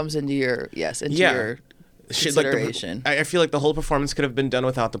great. Comes into your consideration. I feel like the whole performance could have been done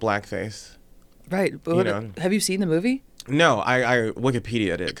without the blackface. Right. But have you seen the movie? No, I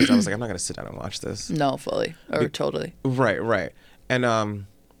Wikipedia'd it because I was like, I'm not going to sit down and watch this. No, fully. Or totally. Right. And,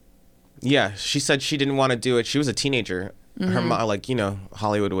 yeah, she said she didn't want to do it. She was a teenager. Mm-hmm. Her mom, like, you know,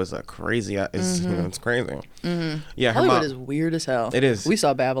 Hollywood was crazy. You know, it's crazy. Mm-hmm. Yeah, Hollywood is weird as hell. It is. We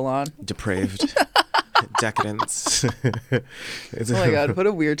saw Babylon. Depraved. Decadence. Oh my god, what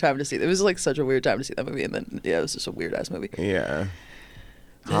a weird time to see. It was like such a weird time to see that movie, and then it was just a weird ass movie. Yeah,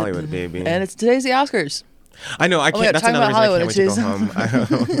 Hollywood baby. And today's the Oscars. I know. I can't. That's another reason I can't wait to go home.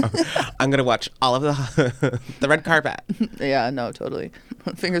 I'm gonna watch all of the red carpet. Yeah, no, totally.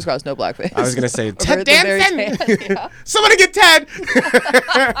 Fingers crossed, no blackface. I was gonna say Ted Danson. Yeah. Somebody get Ted.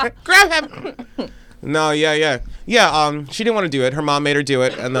 Grab him. No, yeah. She didn't want to do it. Her mom made her do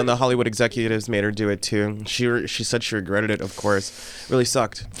it, and then the Hollywood executives made her do it too. She said she regretted it. Of course, really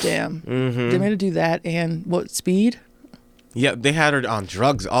sucked. Damn. Mm-hmm. They made her do that, and what, speed? Yeah, they had her on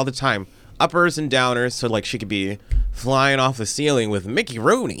drugs all the time, uppers and downers, so like she could be flying off the ceiling with Mickey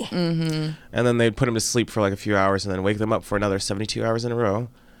Rooney. And then they'd put him to sleep for like a few hours and then wake them up for another 72 hours in a row.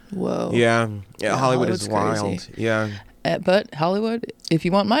 Whoa. Yeah. Hollywood is wild. Crazy. Yeah. But Hollywood, if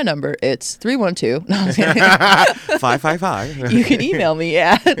you want my number, it's 312. No, I'm kidding. 555. You can email me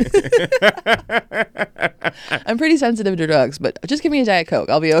at. I'm pretty sensitive to drugs, but just give me a Diet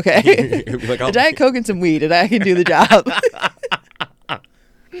Coke. I'll be okay. Like, a Diet Coke and some weed, and I can do the job.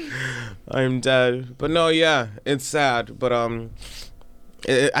 I'm dead. But no, yeah, it's sad. But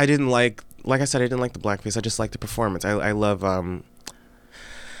I didn't like I said, I didn't like the blackface. I just liked the performance. I love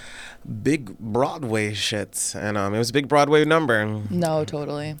big Broadway shits, and it was a big Broadway number. No,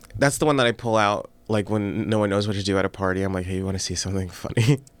 totally. That's the one that I pull out like when no one knows what to do at a party. I'm like, hey, you want to see something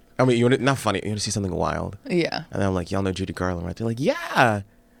funny? I mean, not funny. You want to see something wild? Yeah. And then I'm like, y'all know Judy Garland, right? They're like, yeah.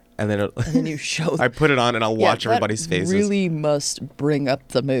 And then you show. I put it on and I'll watch everybody's faces. Really must bring up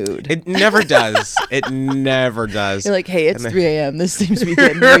the mood. It never does. It never does. You're like, hey, it's 3 a.m. This seems to be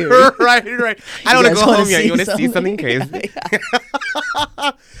getting weird. Right. I don't want to go home yet. You want to see something crazy?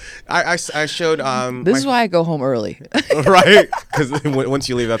 Yeah. I showed. This is why I go home early. Right, because once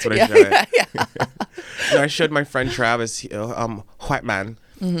you leave, that's what I show. Yeah. No, I showed my friend Travis, white man,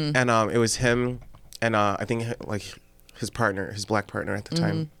 and it was him, and I think like his partner, his black partner at the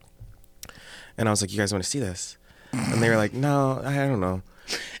time. And I was like, you guys want to see this? And they were like, no, I don't know.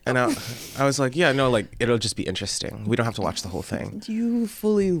 And I was like, yeah, no, like, it'll just be interesting. We don't have to watch the whole thing. You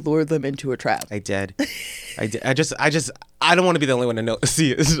fully lured them into a trap. I did. I don't want to be the only one to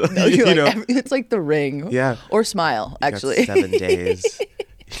see it. No, you know? It's like The Ring. Yeah. Or Smile, actually. Got 7 days.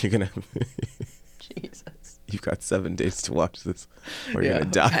 You're going to... Jesus. You've got 7 days to watch this or you're going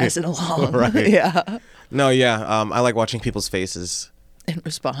to die. Pass it along. Right. Yeah. No, yeah. I like watching people's faces. In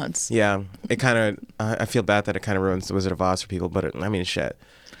response. Yeah. It kind of... I feel bad that it kind of ruins The Wizard of Oz for people, but I mean, shit.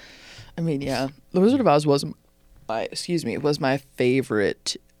 I mean, yeah. The Wizard of Oz was my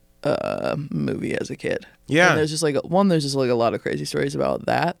favorite movie as a kid. Yeah. And there's just like a lot of crazy stories about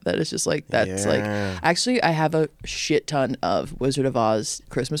that is just like, that's like, actually I have a shit ton of Wizard of Oz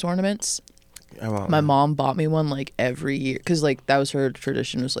Christmas ornaments. My mom bought me one like every year because like that was her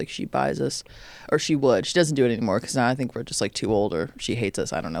tradition, was like she buys us, or she doesn't do it anymore because now I think we're just like too old, or she hates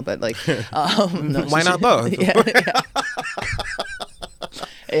us, I don't know, but like no, why not both? Yeah.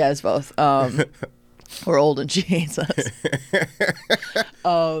 Yeah, it's both. We're old and she hates us.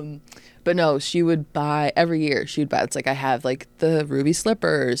 But no, she would buy every year. She would buy. It's like I have like the ruby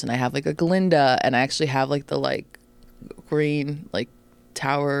slippers, and I have like a Glinda, and I actually have like the like green like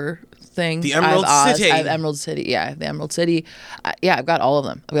tower thing. The Emerald City. I have Emerald City. Yeah, I have the Emerald City. I've got all of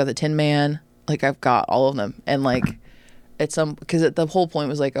them. I've got the Tin Man. Like I've got all of them, and like at some, because the whole point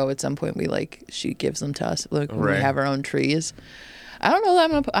was like, oh, at some point we like she gives them to us like when we have our own trees. I don't know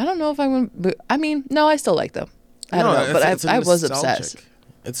that I don't know if I'm gonna. I mean, no, I still like them. I don't know, but I was obsessed.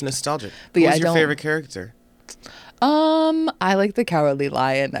 It's nostalgic. But Who's your favorite character? I like the Cowardly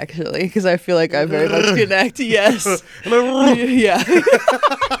Lion actually, because I feel like I very much connect. Yes. Yeah.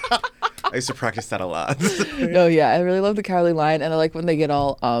 I used to practice that a lot. No, yeah, I really love the Cowardly Lion, and I like when they get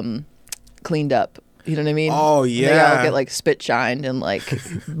all cleaned up. You know what I mean? Oh, yeah. They all get like spit shined and like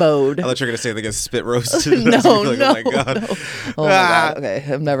bowed. I thought you were gonna say they get spit roasted. No, like, oh my God. No. Oh my God. Okay,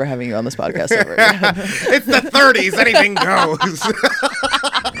 I'm never having you on this podcast ever again. It's the 30s. Anything goes.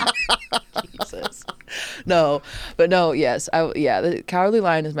 Jesus. No, but no, yes. The Cowardly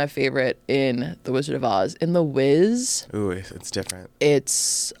Lion is my favorite in The Wizard of Oz. In The Wiz... Ooh, it's different.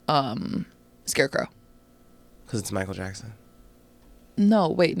 It's Scarecrow. Because it's Michael Jackson. No,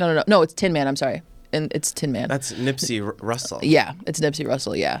 wait. No. No, it's Tin Man. I'm sorry. And it's Tin Man. That's Nipsey Russell. Yeah, it's Nipsey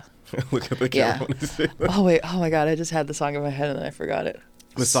Russell, yeah. Look at the camera. Yeah. Oh, wait. Oh, my God. I just had the song in my head and then I forgot it.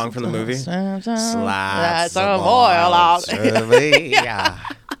 The song from the movie? Slide some oil out. Yeah.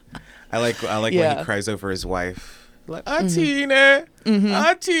 I like when he cries over his wife. Like, Auntie, Yeah.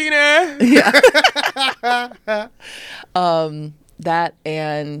 That,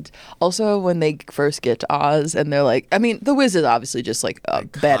 and also when they first get to Oz and they're like, I mean, The Wiz is obviously just like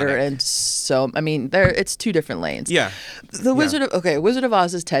better, and so I mean, it's two different lanes. Yeah. The Wizard of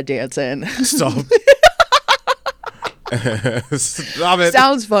Oz is Ted Danson. Stop. Stop it.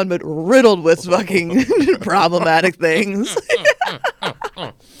 Sounds fun, but riddled with fucking problematic things.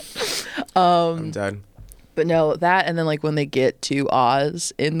 I'm done. But no, that, and then like when they get to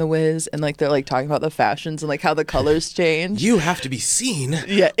Oz in The Wiz and like they're like talking about the fashions and like how the colors change. You have to be seen.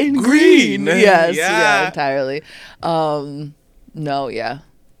 Yeah, in green. Yes, yeah, entirely. No, yeah.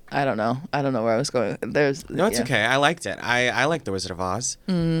 I don't know where I was going. It's okay. I liked it. I like The Wizard of Oz.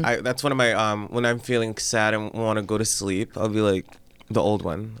 That's one of my when I'm feeling sad and want to go to sleep, I'll be like the old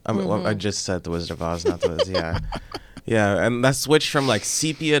one. I just said The Wizard of Oz, not The Wiz. Yeah. Yeah, and that switch from like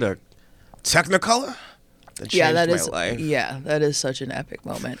sepia to Technicolor. That changed my life. Yeah, that is such an epic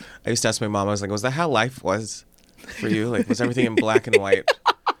moment. I used to ask my mom. I was like, "Was that how life was for you? Like, was everything in black and white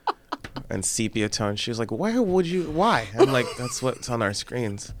and sepia tone?" She was like, "Why would you? Why?" I'm like, "That's what's on our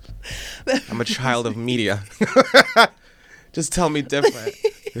screens. I'm a child of media. Just tell me different.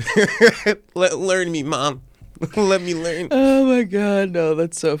 Learn me, Mom." Let me learn. Oh my God, no,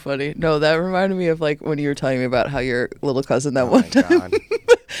 that's so funny. No, that reminded me of like when you were telling me about how your little cousin that one time,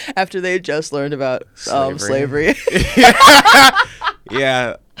 after they had just learned about slavery.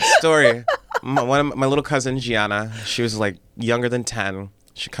 Yeah, story. One of my little cousin Gianna, she was like younger than 10.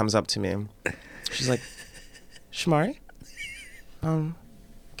 She comes up to me. She's like, "Shamari, can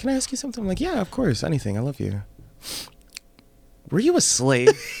I ask you something?" I'm like, "Yeah, of course, anything. I love you." "Were you a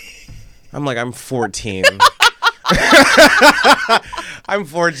slave?" I'm like, "I'm 14." I'm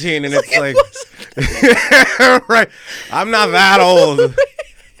 14 and it's like right. I'm not that old.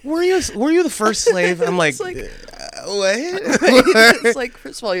 Were you the first slave? I'm like, what? It's like,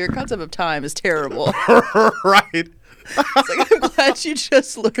 first of all, your concept of time is terrible. Right. It's like, I'm glad you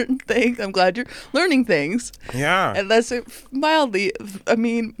just learned things. I'm glad you're learning things. Yeah. And that's mildly, I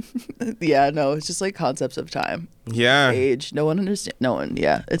mean, yeah, no, it's just like concepts of time. Yeah. Age. No one understands. No one.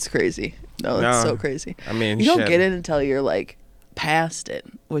 Yeah, it's crazy. No, it's so crazy. I mean, you don't get it until you're like past it,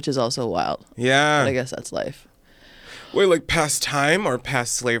 which is also wild. Yeah. But I guess that's life. Wait, like past time or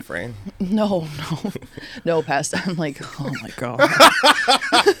past slavery? No, past. I'm like, oh my God.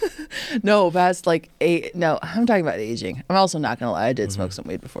 No, past like no, I'm talking about aging. I'm also not gonna lie. I did smoke some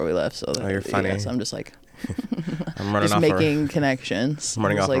weed before we left, so you're funny. Yeah, so I'm just like, I'm running just off making connections. I'm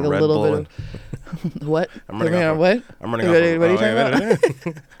running off like a Red Bull. Bit of, what? I'm running off what? I'm running off. What are you talking about?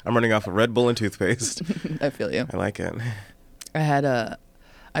 I'm running off a Red Bull and toothpaste. I feel you. I like it.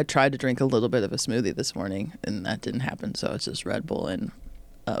 I tried to drink a little bit of a smoothie this morning, and that didn't happen. So it's just Red Bull and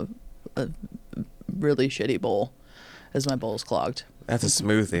a really shitty bowl, as my bowl's clogged. That's a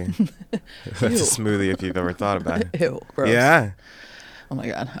smoothie. That's a smoothie if you've ever thought about it. Ew, gross. Yeah. Oh my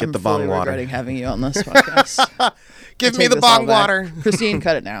God. Get the bong water. I'm regretting having you on this podcast. Give me the bong water. Christine,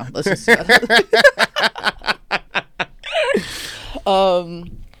 cut it now. Let's just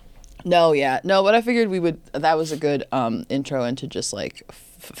No, yeah. No, but I figured that was a good intro into just like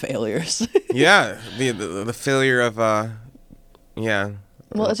failures. Yeah. The failure of yeah.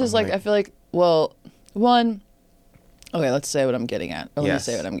 Well, it's just like I feel like, well, one, okay, let's say what I'm getting at. Let me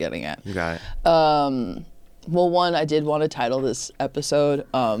say what I'm getting at. You got it. Well, one, I did want to title this episode.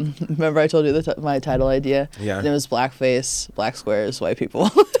 Remember I told you my title idea? Yeah. And it was blackface, black squares, white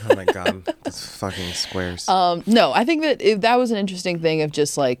people. Oh my God. That's fucking squares. No, I think that that was an interesting thing of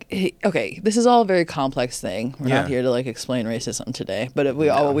just like, okay, this is all a very complex thing. We're not here to like explain racism today, but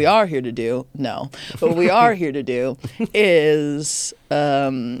what we are here to do is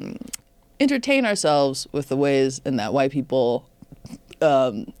entertain ourselves with the ways in that white people,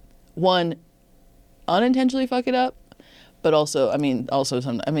 one, unintentionally fuck it up, but also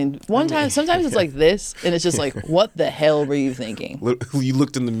sometimes it's like this, and it's just like, what the hell were you thinking? You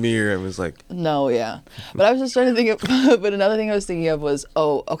looked in the mirror and was like, no, yeah. But I was just trying to think of, but another thing I was thinking of was,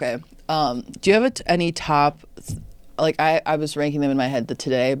 do you have any top, like I was ranking them in my head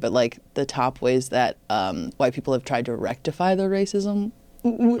today, but like the top ways that white people have tried to rectify their racism,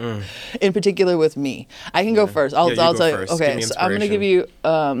 in particular with me. I can go first. I'll tell you. First. Okay, so I'm gonna give you.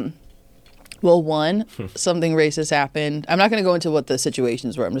 Well, one, something racist happened. I'm not going to go into what the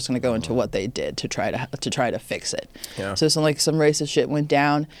situations were. I'm just going to go into what they did to try to fix it. Yeah. So some racist shit went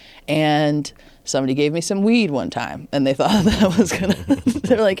down, and somebody gave me some weed one time, and they thought that was gonna.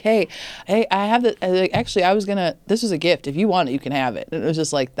 They're like, hey, I have the. Actually, I was gonna. This was a gift. If you want it, you can have it. And it was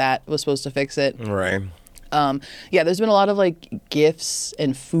just like that was supposed to fix it. Right. Yeah. There's been a lot of like gifts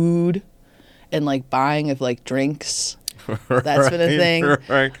and food, and like buying of like drinks. That's been a thing.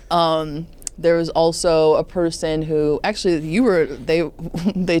 Right. There was also a person who actually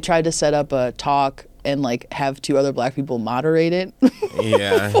they tried to set up a talk and like have two other black people moderate it.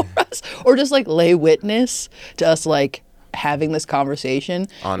 Yeah. For us, or just like lay witness to us like having this conversation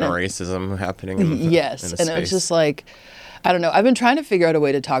on racism happening. Yes, and it was just like, I don't know. I've been trying to figure out a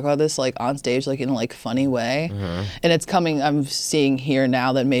way to talk about this like on stage, like in a like funny way, and it's coming. I'm seeing here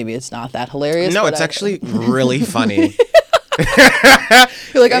now that maybe it's not that hilarious. No, it's actually really funny.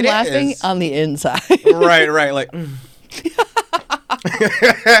 You're like, I'm laughing on the inside. Right, like.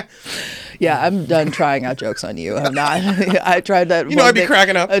 Yeah, I'm done trying out jokes on you. I'm not. I tried that. I'd be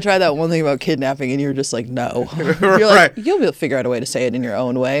cracking up. I tried that one thing about kidnapping, and you're just like, no. You're like, you'll be able to figure out a way to say it in your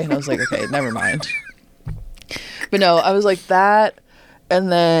own way. And I was like, okay, never mind. But no, I was like that,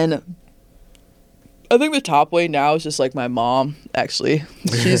 and then I think the top way now is just like my mom, actually.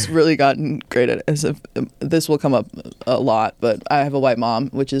 She's really gotten great at it. As if, this will come up a lot, but I have a white mom,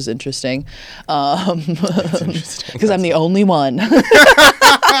 which is interesting. Because I'm the only one.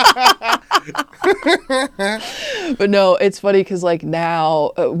 But no, it's funny because like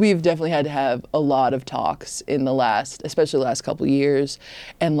now we've definitely had to have a lot of talks in the especially the last couple years.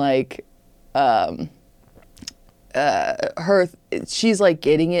 And like, she's like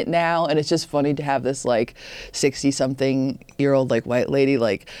getting it now, and it's just funny to have this like 60-something-year-old like white lady,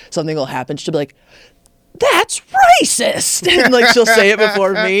 like something will happen, she'll be like, that's racist, and like she'll say it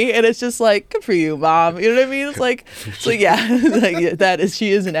before me, and it's just like, good for you, mom, you know what I mean? It's like yeah, like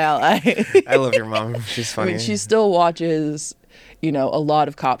she is an ally. I love your mom. She's funny. I mean, she still watches, you know, a lot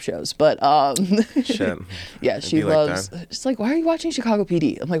of cop shows, but shit. Yeah, she loves. She's like, why are you watching Chicago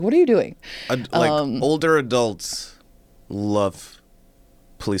PD? I'm like, what are you doing? Older adults love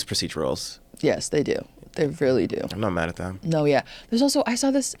police procedurals. Yes, they do. They really do. I'm not mad at them. No, yeah. There's also, I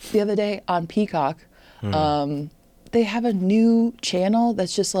saw this the other day on Peacock. They have a new channel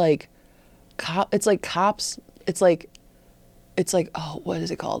that's just like it's like cops. It's like, oh, what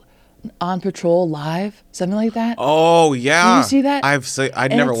is it called? On Patrol Live, something like that. Oh yeah, did you see that? I've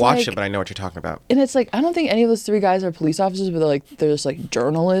never watched it, but I know what you're talking about. And it's like, I don't think any of those three guys are police officers, but they're just like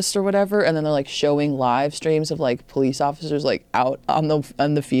journalists or whatever, and then they're like showing live streams of like police officers like out on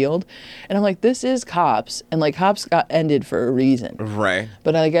the field, and I'm like, this is cops, and like cops got ended for a reason, right?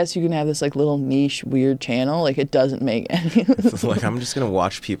 But I guess you can have this like little niche weird channel, like it doesn't make any. Like, I'm just gonna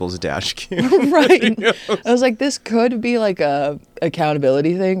watch people's dash cam. Right. I was like, this could be like a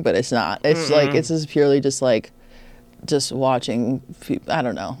accountability thing, but it's not. It's like, it's just purely just like just watching, I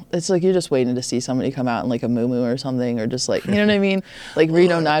don't know. It's like you're just waiting to see somebody come out in like a muumuu or something, or just like, you know what I mean? Like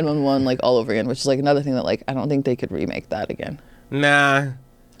Reno 911 like all over again, which is like another thing that like I don't think they could remake that again. Nah.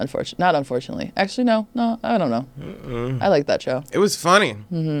 Not unfortunately. Actually, no, I don't know. I like that show. It was funny.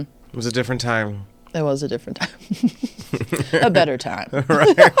 It was a different time. It was a different time. A better time.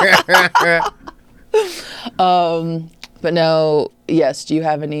 But no, yes, do you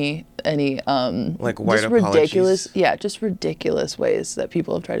have any like white just apologies? ridiculous ways that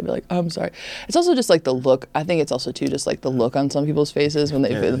people have tried to be like, oh, I'm sorry. It's also just like the look. I think it's also too just like the look on some people's faces when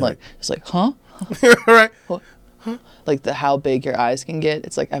they've been like, just like, huh? Right. What? Huh? Like how big your eyes can get.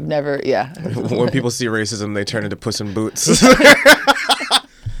 It's like, I've never, When people see racism, they turn into Puss in Boots.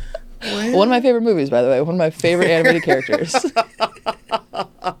 One of my favorite movies, by the way. One of my favorite animated characters.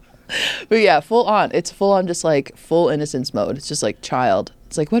 But yeah, full on. It's full on just like full innocence mode. It's just like child.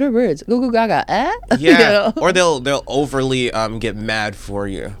 It's like, what are words? Goo goo gaga, eh? Yeah. You know? Or they'll overly get mad for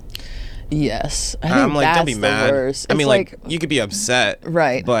you. Yes. I think like, that's don't be mad. Worst. I mean, like you could be upset.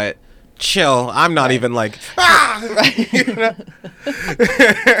 Right. But chill. I'm not even like, right. You know?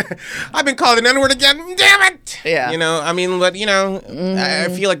 I've been called an N-word again. Damn it. Yeah. You know, I mean, but you know, I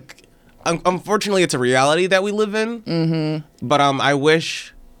feel like, unfortunately, it's a reality that we live in. Mm-hmm. But I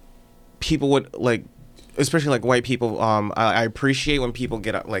wish people would like, especially like white people. I appreciate when people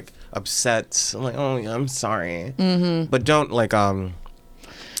get like upset. I'm like, oh, I'm sorry, but don't like I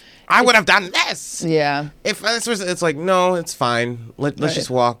would have done this. Yeah. If this was, it's like, no, it's fine. Let's just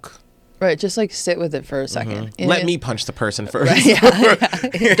walk. Right, just like sit with it for a second. Mm-hmm. Let me punch the person first. Right,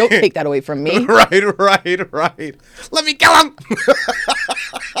 yeah. Don't take that away from me. Right. Let me kill him.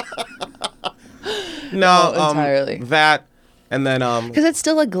 No, entirely. That, and then because it's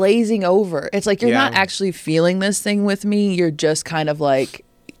still a glazing over. It's like you're not actually feeling this thing with me. You're just kind of like,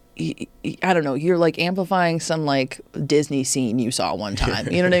 I don't know. You're like amplifying some like Disney scene you saw one time.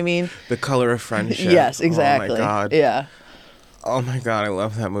 You know what I mean? The Color of Friendship. Yes, exactly. Oh my God. Yeah. Oh my God, I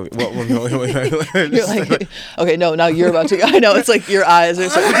love that movie. Well, you're like, okay, no, now you're about to. I know, it's like your eyes are.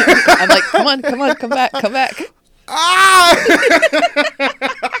 I'm like, come on, come back. Ah!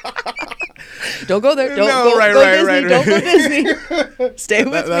 Don't go there. Don't go Disney. Don't go Disney. Stay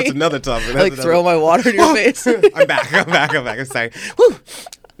with me. That's another topic. Like throw my water in your face. I'm back. I'm sorry. Whew.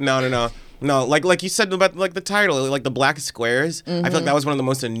 No, like you said about like the title, like the black squares. I feel like that was one of the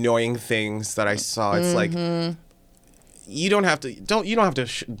most annoying things that I saw. It's like, you don't have to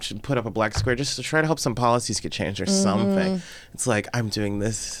put up a black square just to try to help some policies get changed or something. It's like, I'm doing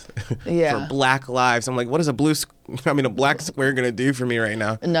this for Black lives. I'm like, what is a black square gonna do for me right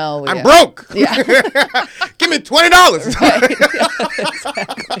now? No, I'm broke. Yeah. Give me $20. Right. Yeah,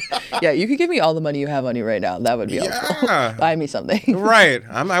 exactly. Yeah, you could give me all the money you have on you right now. That would be helpful. Buy me something. Right.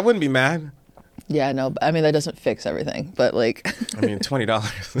 I wouldn't be mad. Yeah, no, I mean, that doesn't fix everything, but like... I mean, $20. No,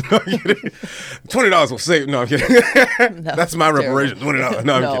 I'm kidding. $20 will save... No, I'm kidding. No, that's my reparations. $20.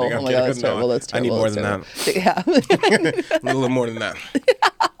 No, I'm kidding. God, that's terrible. That's terrible. I need more than that. Yeah. A little more than that.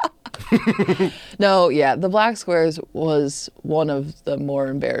 No, yeah, the black squares was one of the more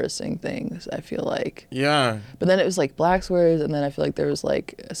embarrassing things, I feel like. Yeah. But then it was like black squares, and then I feel like there was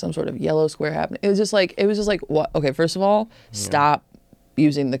like some sort of yellow square happening. It was just like what? Okay, first of all, stop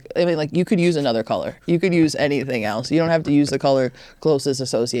using like you could use another color. You could use anything else. You don't have to use the color closest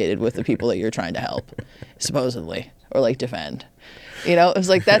associated with the people that you're trying to help, supposedly, or like defend. You know, it was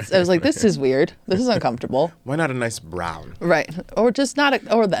like I was like, this is weird. This is uncomfortable. Why not a nice brown? Right, or just not,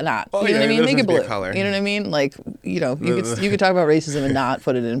 or that not. Oh, you know what I mean? Make it blue. Color. You know what I mean? Like, you know, you could talk about racism and not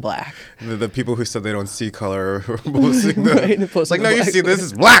put it in black. The people who said they don't see color are posting right, like, no, you see, this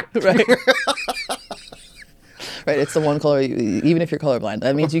is black. Right. Right, it's the one color, even if you're colorblind.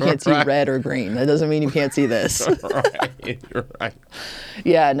 That means you can't see red or green. That doesn't mean you can't see this. Right.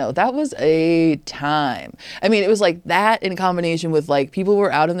 Yeah, no, that was a time. I mean, it was like that in combination with like people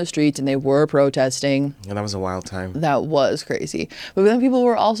were out in the streets and they were protesting. Yeah, that was a wild time. That was crazy. But then people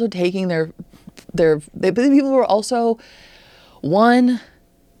were also taking people were also,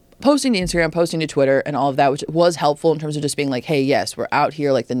 posting to Instagram, posting to Twitter and all of that, which was helpful in terms of just being like, hey, yes, we're out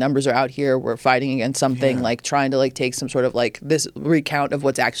here, like the numbers are out here, we're fighting against something, like trying to like take some sort of like this recount of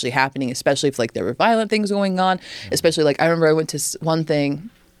what's actually happening, especially if like there were violent things going on, especially like I remember I went to one thing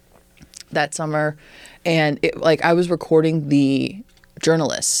that summer and it, like I was recording the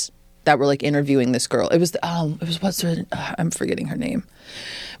journalists that were like interviewing this girl. It was I'm forgetting her name.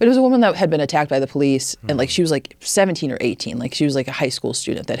 But it was a woman that had been attacked by the police, and like she was like 17 or 18, like she was like a high school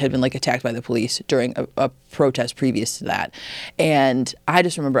student that had been like attacked by the police during a protest previous to that. And I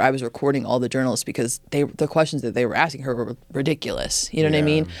just remember I was recording all the journalists because the questions that they were asking her were ridiculous. You know what I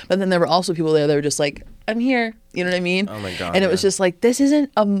mean? But then there were also people there that were just like, I'm here. You know what I mean? Oh my God. And it was just like, this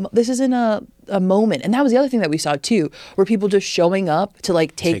isn't a moment. And that was the other thing that we saw too, were people just showing up to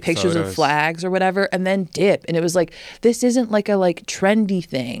like take pictures of flags or whatever and then dip. And it was like, this isn't like a like trendy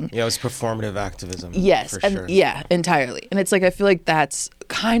thing. Yeah, it was performative activism. Yes. For sure. Yeah, entirely. And it's like, I feel like that's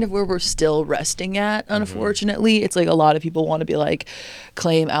kind of where we're still resting at, unfortunately. It's like a lot of people want to be like,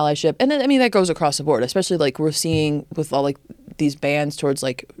 claim allyship. And then, I mean, that goes across the board, especially like we're seeing with all like these bans towards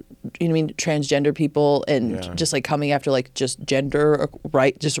like, you know what I mean, transgender people and just like coming after like just gender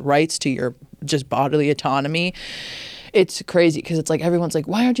just rights to your just bodily autonomy. It's crazy because it's like everyone's like,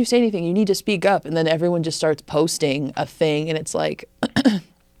 why aren't you saying anything? You need to speak up. And then everyone just starts posting a thing and it's like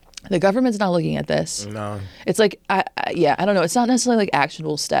the government's not looking at this. No. It's like I don't know. It's not necessarily like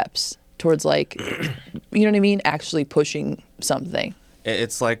actionable steps towards like you know what I mean, actually pushing something.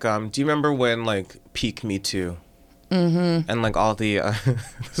 It's like do you remember when like peak Me Too? And like all the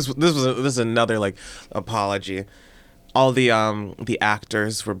this is another like apology. All the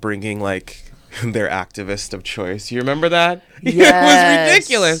actors were bringing like their activist of choice. You remember that? Yes. It was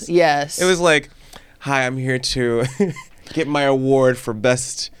ridiculous. Yes. It was like, hi, I'm here to get my award for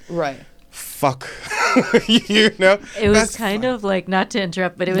best. Right. Fuck. You know? It was kind of like, not to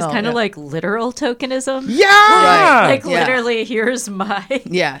interrupt, but it was kind of like literal tokenism. Yeah. Right. Like literally, here's my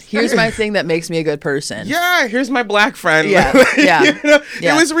here's my thing that makes me a good person. Yeah, here's my black friend. Yeah. Yeah. You know?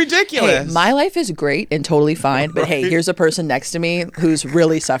 It was ridiculous. Hey, my life is great and totally fine, but hey, here's a person next to me who's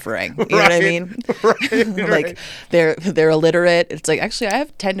really suffering. You know what I mean? Like they're illiterate. It's like, actually I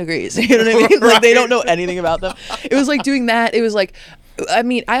have 10 degrees. You know what I mean? Like they don't know anything about them. It was like doing that. It was like, I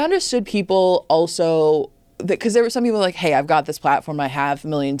mean, I understood people also because there were some people like, hey, I've got this platform, I have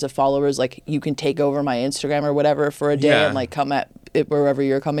millions of followers, like you can take over my Instagram or whatever for a day and like come at it wherever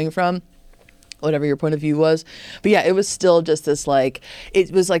you're coming from, whatever your point of view was. But yeah, it was still just this like,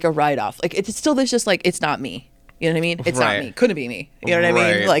 it was like a write-off. Like it's still this just like, it's not me. You know what I mean? It's not me. Couldn't be me. You know what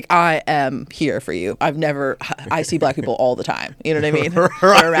I mean? Like, I am here for you. I see black people all the time. You know what I mean? They're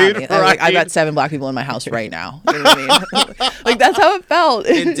around me. Like, I've got 7 black people in my house right now. You know what I mean? Like, that's how it felt.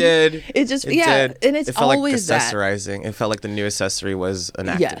 It did. It just, did. And it's felt always like accessorizing. It felt like the new accessory was an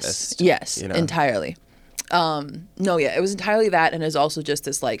activist. Yes, you know? Entirely. No, yeah, it was entirely that, and it's also just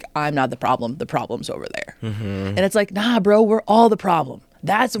this like, I'm not the problem, the problem's over there. And it's like, nah, bro, we're all the problem.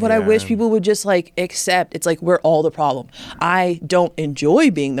 That's what I wish people would just like accept. It's like, we're all the problem. I don't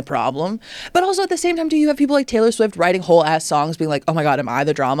enjoy being the problem, but also at the same time, do you have people like Taylor Swift writing whole ass songs being like, oh my God, am I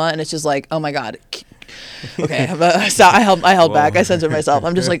the drama? And it's just like, oh my God. Okay, I held back. I censored myself.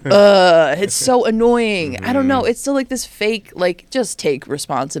 I'm just like, it's so annoying. I don't know. It's still like this fake, like, just take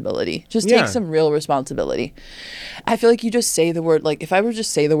responsibility. Just take some real responsibility. I feel like you just say the word, like, if I were to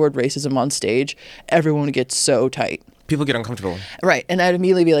just say the word racism on stage, everyone would get so tight. People get uncomfortable. Right. And I'd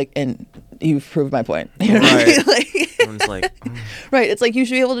immediately be like, and you've proved my point. You know what I mean? Like, everyone's like, right. It's like you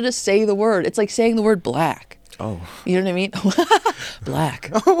should be able to just say the word. It's like saying the word black. Oh. You know what I mean?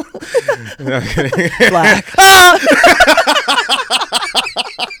 Black. Oh. Black.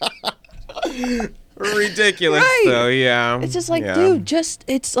 Ridiculous, though. Yeah. It's just like, dude,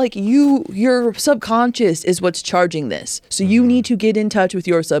 it's like your subconscious is what's charging this. So you need to get in touch with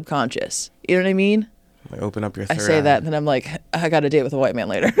your subconscious. You know what I mean? Like open up your third I say eye. that, and then I'm like, I got a date with a white man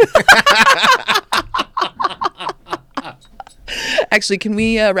later. Actually, can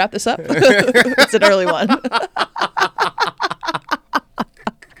we wrap this up? It's an early one.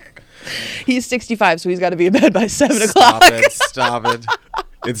 He's 65, so he's got to be in bed by 7 o'clock. Stop it.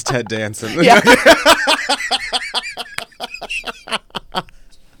 It's Ted Danson. Yeah.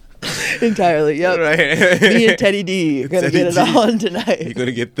 Entirely, yep. Right. Me and Teddy D are going to get it on tonight. You're going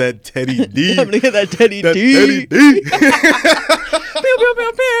to get that Teddy D. I'm going to get that Teddy D. Teddy D. Pew, pew,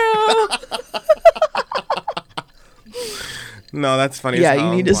 pew, pew. No, that's funny. Yeah,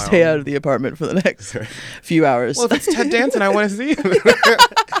 you need to stay out of the apartment for the next few hours. Well, if it's Ted Danson, I want to see him.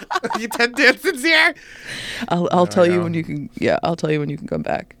 Ted Danson's here. I'll tell you when you can. Yeah, I'll tell you when you can come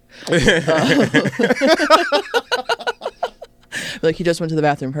back. Like, he just went to the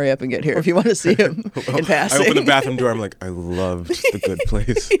bathroom. Hurry up and get here if you want to see him in passing. I open the bathroom door. I'm like, I loved The Good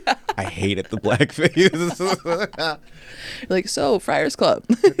Place. Yeah. I hated the blackface. You're like, so Friars Club.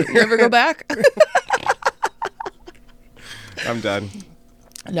 You ever go back? I'm done.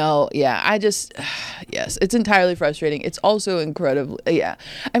 No, yeah, yes, it's entirely frustrating. It's also incredibly, yeah.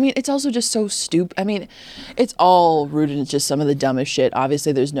 I mean, it's also just so stupid. I mean, it's all rooted in just some of the dumbest shit.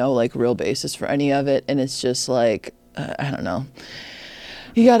 Obviously, there's no, like, real basis for any of it, and it's just, like, I don't know.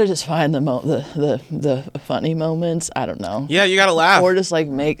 You gotta just find the funny moments. I don't know. Yeah, you gotta laugh. Or just like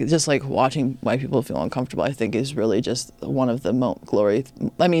watching white people feel uncomfortable, I think is really just one of the glory.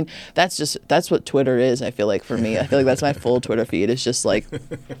 I mean, that's what Twitter is, I feel like, for me. I feel like that's my full Twitter feed. It's just like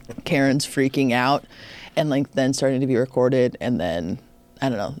Karen's freaking out and like then starting to be recorded, and then I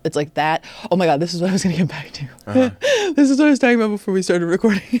don't know. It's like that. Oh my God, this is what I was gonna get back to. This is what I was talking about before we started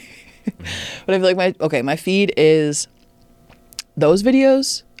recording. But I feel like my feed is those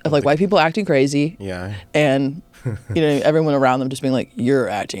videos of like white people acting crazy, and you know, everyone around them just being like, you're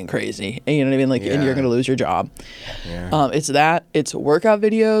acting crazy, and you know what I mean, like, and you're gonna lose your job. It's that, it's workout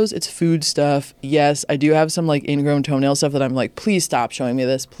videos, it's food stuff. Yes, I do have some like ingrown toenail stuff that I'm like, please stop showing me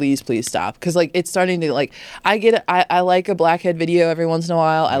this, please stop, because like it's starting to like, I get it. I like a blackhead video every once in a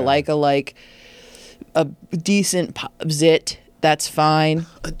while. I like a decent zit. That's fine.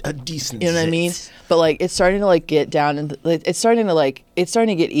 A decent, you know what I mean? But like, it's starting to like get down, and it's starting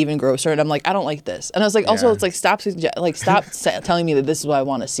to get even grosser. And I'm like, I don't like this. And I was like, also, it's like, stop telling me that this is what I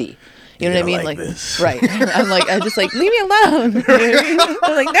want to see. You know what I mean? Like, right. I'm like, I just like, leave me alone. You know what I mean?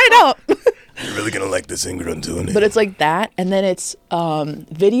 I'm like, no, I don't. You're really gonna like this ingrown toenail. But it's like that, and then it's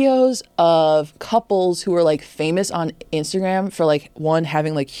videos of couples who are like famous on Instagram for like one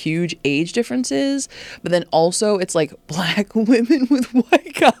having like huge age differences, but then also it's like black women with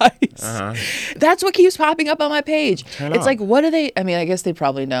white guys. That's what keeps popping up on my page. It's like, what do they? I mean, I guess they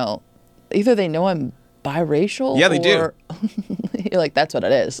probably know. Either they know I'm biracial. Yeah, they do. You're like, that's what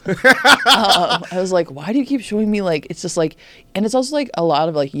it is. I was like, why do you keep showing me like, it's just like, and it's also like a lot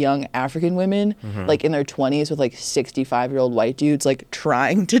of like young African women, like in their 20s with like 65-year-old white dudes like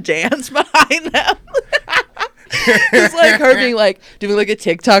trying to dance behind them. It's like her being like doing like a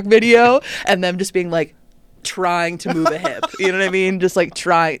TikTok video and them just being like trying to move a hip. You know what I mean? Just like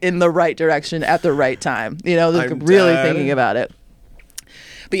trying in the right direction at the right time. You know, like really thinking about it.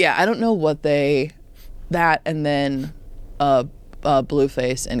 But yeah, I don't know what that and then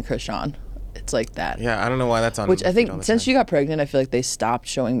Blueface and Krishan. It's like that. Yeah, I don't know why that's on. Which I think since she got pregnant, I feel like they stopped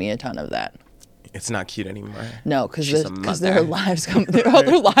showing me a ton of that. It's not cute anymore. No, because their lives coming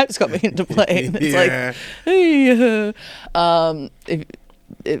into play. And it's like, hey,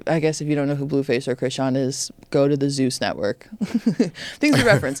 I guess if you don't know who Blueface or Krishan is, go to the Zeus network. Things we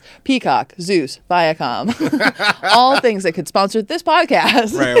reference: Peacock, Zeus, Viacom, all things that could sponsor this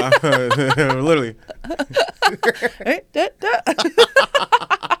podcast. Right, literally.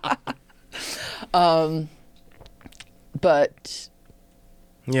 But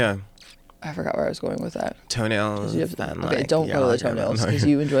yeah, I forgot where I was going with that. Toenails. Okay, don't go to the toenails because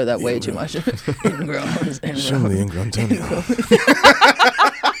you enjoy that way too much. Show me the ingrown toenail.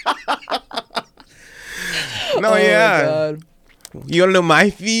 No, yeah. God. You want to know my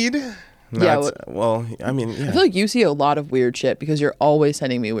feed? Well, I mean, yeah. I feel like you see a lot of weird shit because you're always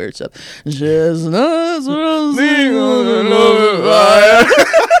sending me weird stuff. The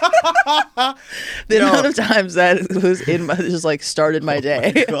amount of times that was just like started my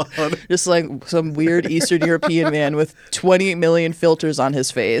day. Just like some weird Eastern European man with 20 million filters on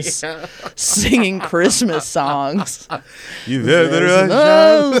his face singing Christmas songs.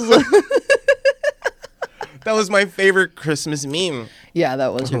 That was my favorite Christmas meme. Yeah,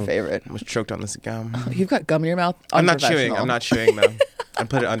 that was your favorite. I almost choked on this gum. You've got gum in your mouth? I'm not chewing though. I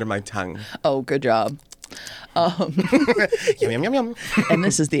put it under my tongue. Oh, good job. Yum, yum, yum, yum. And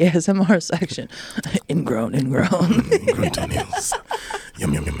this is the ASMR section. Ingrown. Ingrown toenails.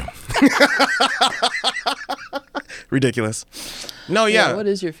 Yum, yum, yum, yum. Ridiculous. No, yeah. What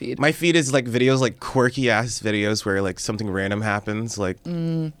is your feed? My feed is like videos, like quirky ass videos where like something random happens. Like,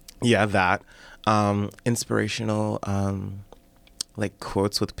 yeah, that. Inspirational, like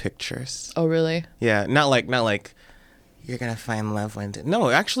quotes with pictures. Oh, really? Yeah. Not like you're gonna find love one day.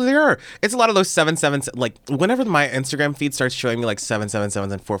 No, actually there are. It's a lot of those 777s. Like whenever my Instagram feed starts showing me like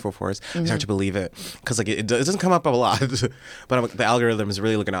 777s and 444s, I start to believe it because like it doesn't come up a lot, but the algorithm is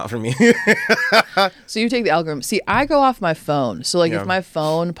really looking out for me. So you take the algorithm. See, I go off my phone. So like if my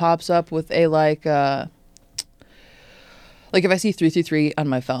phone pops up with a like if I see 333 on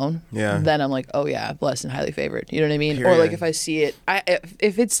my phone, then I'm like, oh yeah, blessed and highly favored. You know what I mean? Period. Or like if I see it,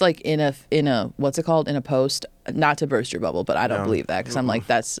 if it's like in a what's it called, in a post, not to burst your bubble, but I don't believe that because I'm like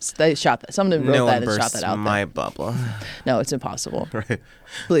they shot that, someone wrote that and shot that out. My bubble. No, it's impossible. Right.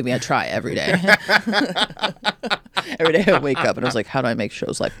 Believe me, I try every day. Every day I wake up and I was like, how do I make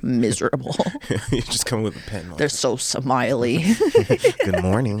shows like miserable? You just come with a pen. Like, they're so smiley. Good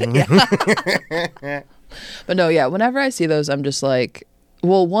morning. But no, yeah, whenever I see those, I'm just like,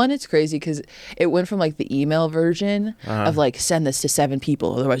 well, one, it's crazy because it went from like the email version of like, send this to 7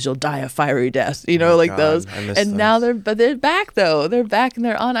 people, otherwise you'll die a fiery death, you know, like God, those. And those. Now they're back though. They're back and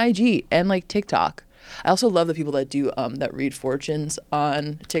they're on IG and like TikTok. I also love the people that do that read fortunes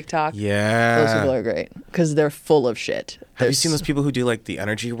on TikTok. Yeah, those people are great because they're full of shit. Have you seen those people who do like the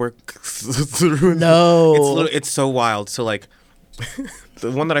energy work through? No, it's so wild. So like.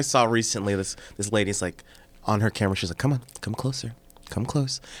 The one that I saw recently, this lady's like on her camera. She's like, "Come on, come closer, come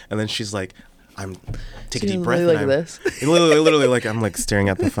close." And then she's like, "I'm take a deep breath." Like this. Literally, like I'm like staring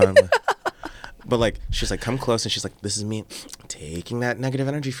at the phone. But like she's like, "Come close," and she's like, "This is me taking that negative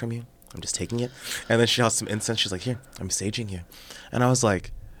energy from you. I'm just taking it." And then she has some incense. She's like, "Here, I'm saging you." And I was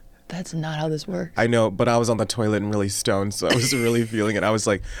like, that's not how this works. I know, but I was on the toilet and really stoned, so I was really feeling it. I was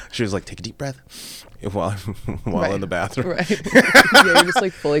like, she was like, "Take a deep breath." While in the bathroom. Right. Yeah, you're just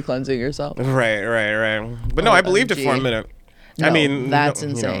like fully cleansing yourself. Right. But no, I believed it for a minute. No, I mean, that's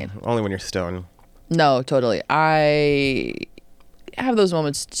insane. You know, only when you're stoned. No, totally. I have those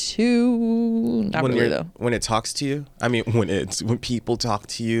moments too. Not really though. When it talks to you? I mean, when people talk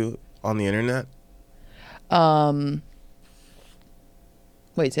to you on the internet?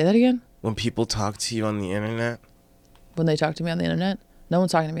 Wait, say that again? When people talk to you on the internet? When they talk to me on the internet? No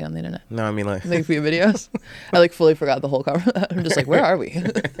one's talking to me on the internet. No, I mean like for your videos. I like fully forgot the whole conversation. I'm just like, where are we?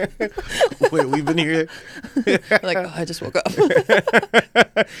 Wait, we've been here. Like, oh, I just woke up.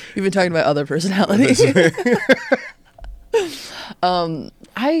 You've been talking about other personalities.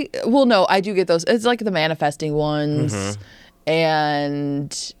 I do get those. It's like the manifesting ones.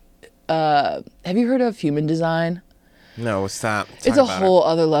 And have you heard of human design? No, what's that? It's a whole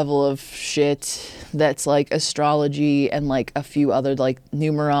other level of shit that's like astrology and like a few other like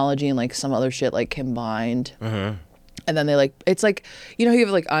numerology and like some other shit like combined. And then they like, it's like, you know, you have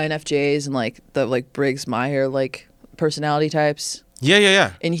like INFJs and like the like Briggs-Meyer like personality types.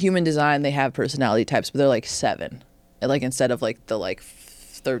 Yeah. In human design, they have personality types, but they're like 7. And like instead of like the like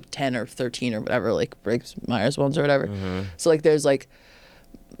 10 or 13 or whatever, like Briggs-Myers ones or whatever. So like there's like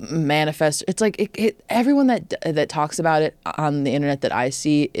manifest. It's like everyone that talks about it on the internet that I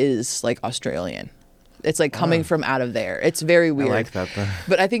see is like Australian. It's like coming from out of there. It's very weird. I like that though.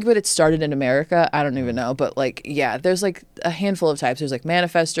 But I think when it started in America, I don't even know. But like, yeah, there's like a handful of types. There's like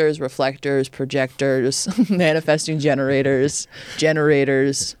manifestors, reflectors, projectors, manifesting generators.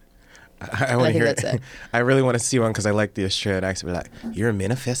 I want to hear it. I really want to see one because I like the Australian accent. Be like, you're a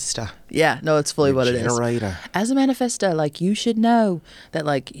manifester. Yeah, no, it's fully what generator. It is. As a manifester, like you should know that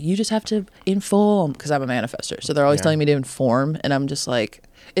like you just have to inform because I'm a manifester. So they're always telling me to inform, and I'm just like,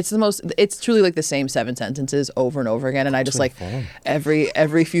 it's truly like the same 7 sentences over and over again. And I just like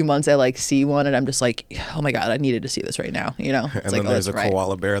every few months I like see one and I'm just like, oh my God, I needed to see this right now. You know? It's and like, then there's a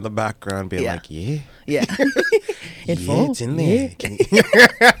koala bear in the background being like, yeah. Yeah, it's in there.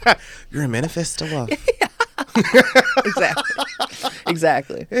 Yeah. You're a manifester, love.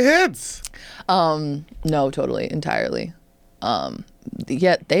 Exactly. It hits. No, totally, entirely.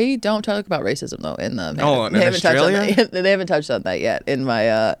 Yet they don't talk about racism though in the in Australia. They haven't touched on that yet in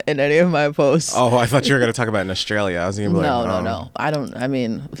my in any of my posts. Oh, I thought you were going to talk about it in Australia. I was going to be like, no. I don't. I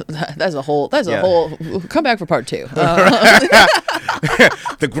mean, that's a whole. Come back for part 2.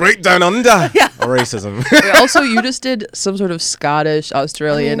 The Great Down Under. Racism. Also, you just did some sort of Scottish,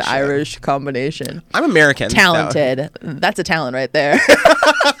 Australian, Irish combination. I'm American. Talented. That's a talent right there.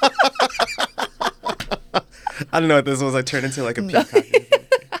 I don't know what this was. I turned into like a peacock.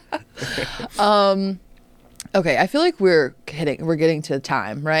 Okay, I feel like we're getting to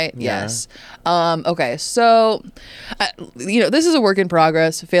time, right? Yeah. Yes. Okay, so this is a work in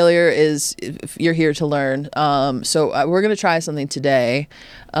progress. Failure is, you're here to learn. So we're gonna try something today.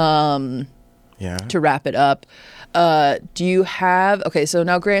 To wrap it up. Do you have? Okay, so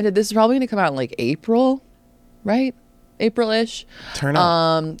now granted, this is probably gonna come out in like April, right? April-ish. Turn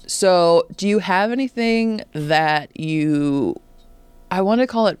up. So do you have anything that I want to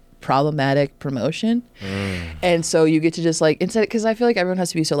call it problematic promotion, and so you get to just like, instead, because I feel like everyone has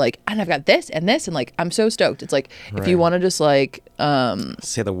to be so like, and I've got this and this, and like I'm so stoked. It's like, if you want to just like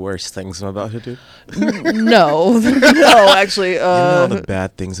say the worst things I'm about to do. No, actually, you know all the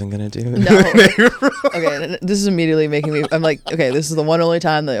bad things I'm gonna do. No. Okay, this is immediately making me, I'm like, okay, this is the one only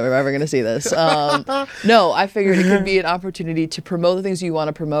time that we're ever gonna see this. No, I figured it could be an opportunity to promote the things you want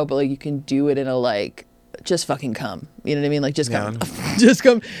to promote, but like you can do it in a like, just fucking come, you know what I mean? Like, just come, just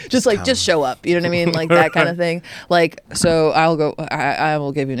show up, you know what I mean? Like that kind of thing. Like, so I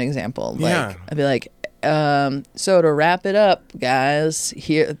will give you an example. Like, I'd be like, so to wrap it up, guys,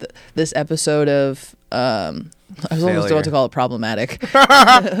 here, this episode of, I was almost about to call it problematic.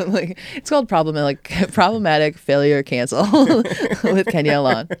 Like, it's called problematic failure cancel with Kenya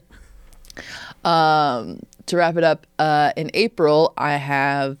Élan. To wrap it up, in April,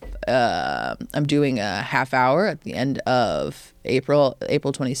 I'm doing a half hour at the end of April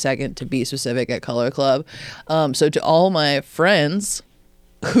 22nd, to be specific, at Color Club. So to all my friends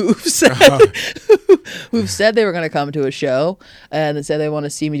who've said they were going to come to a show and said they want to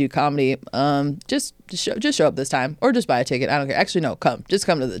see me do comedy, just show up this time, or just buy a ticket. I don't care. Actually, no, just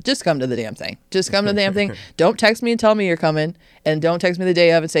come to the damn thing. Just come to the damn thing. Don't text me and tell me you're coming, and don't text me the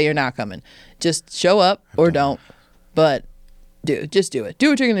day of and say you're not coming. Just show up or don't. But just do it. Do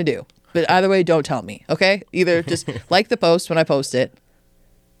what you're going to do. But either way, don't tell me, okay? Either just like the post when I post it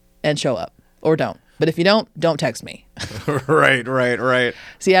and show up, or don't. But if you don't text me. Right.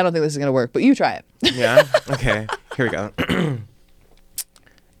 See, I don't think this is going to work, but you try it. Yeah? Okay. Here we go.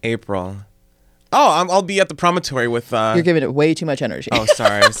 April. Oh, I'll be at the promontory with... You're giving it way too much energy. Oh,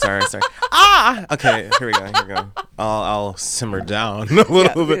 sorry. Okay, here we go. I'll simmer down a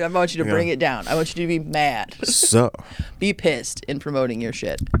little bit. I want you to bring it down. I want you to be mad. So. Be pissed in promoting your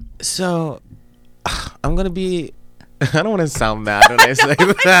shit. So, I'm going to be... I don't want to sound mad when I say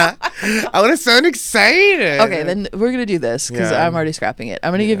that. I want to sound excited. Okay, then we're going to do this, because I'm already scrapping it.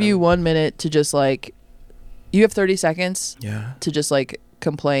 I'm going to give you 1 minute to just like... You have 30 seconds to just like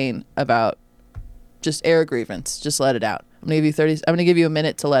complain about... Just air a grievance. Just let it out. I'm gonna give you a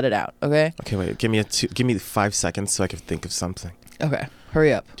minute to let it out. Okay. Okay. Wait. Give me 5 seconds so I can think of something. Okay.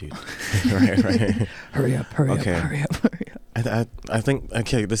 Hurry up, dude. Right. Hurry up. I think.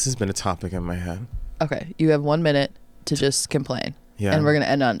 Okay. This has been a topic in my head. Okay. You have 1 minute to just complain. Yeah. And we're gonna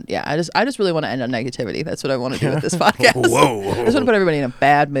end on I just really want to end on negativity. That's what I want to do with this podcast. Whoa. I just want to put everybody in a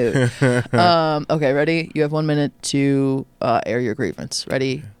bad mood. Okay. Ready? You have 1 minute to air your grievance.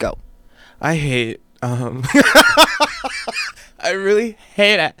 Ready? Go. I hate. I really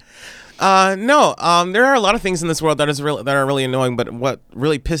hate it. No. There are a lot of things in this world that are really annoying. But what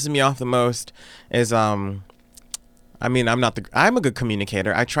really pisses me off the most is I'm a good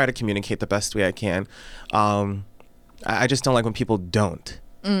communicator. I try to communicate the best way I can. I just don't like when people don't.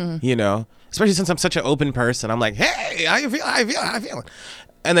 You know, especially since I'm such an open person. I'm like, hey, how you feel? I feel.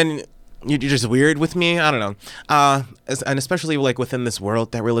 And then you're just weird with me. I don't know. And especially like within this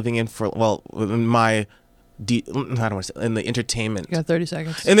world that we're living in within my, I don't want to say, in the entertainment. You got 30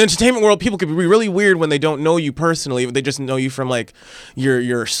 seconds. In the entertainment world, people could be really weird when they don't know you personally. They just know you from like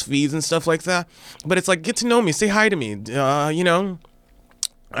your feeds and stuff like that. But it's like, get to know me. Say hi to me. You know,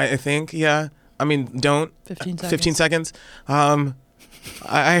 I think, yeah. I mean, don't. 15 seconds. I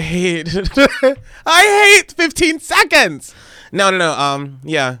hate, I hate 15 seconds. No.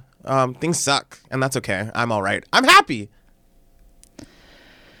 Yeah. Things suck, and that's okay. I'm all right. I'm happy.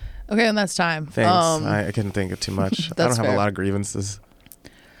 Okay, and that's time. Thanks. I couldn't think of too much. I don't have a lot of grievances.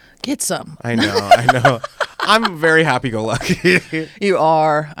 Get some. I know. I'm very happy-go-lucky. You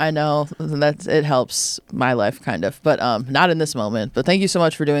are. I know. It helps my life kind of, but not in this moment. But thank you so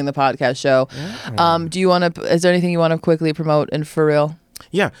much for doing the podcast show. Yeah. Is there anything you want to quickly promote and for real?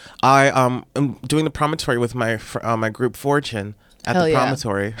 Yeah, I am doing the promontory with my group Fortune. At the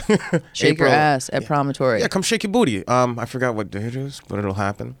promontory. Shake your ass at promontory. Yeah, come shake your booty. I forgot what day it is, but it'll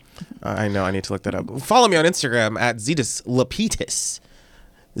happen. I know I need to look that up. Follow me on Instagram at Zeetus Lapetus.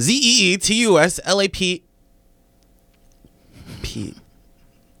 ZeetuslaP.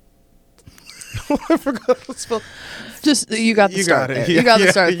 I forgot to spell. Just you got the start there. You got the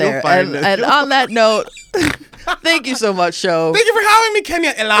start there. And on that note, thank you so much, show. Thank you for having me,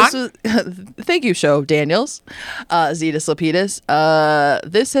 Kenya Élan. Thank you, show Daniels, Zeetus Lapetus.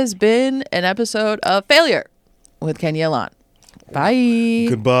 This has been an episode of Failure with Kenya Élan. Bye.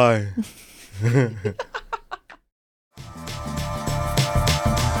 Goodbye.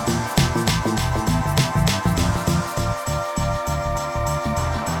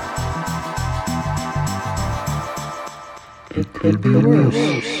 It could be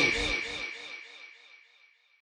worse.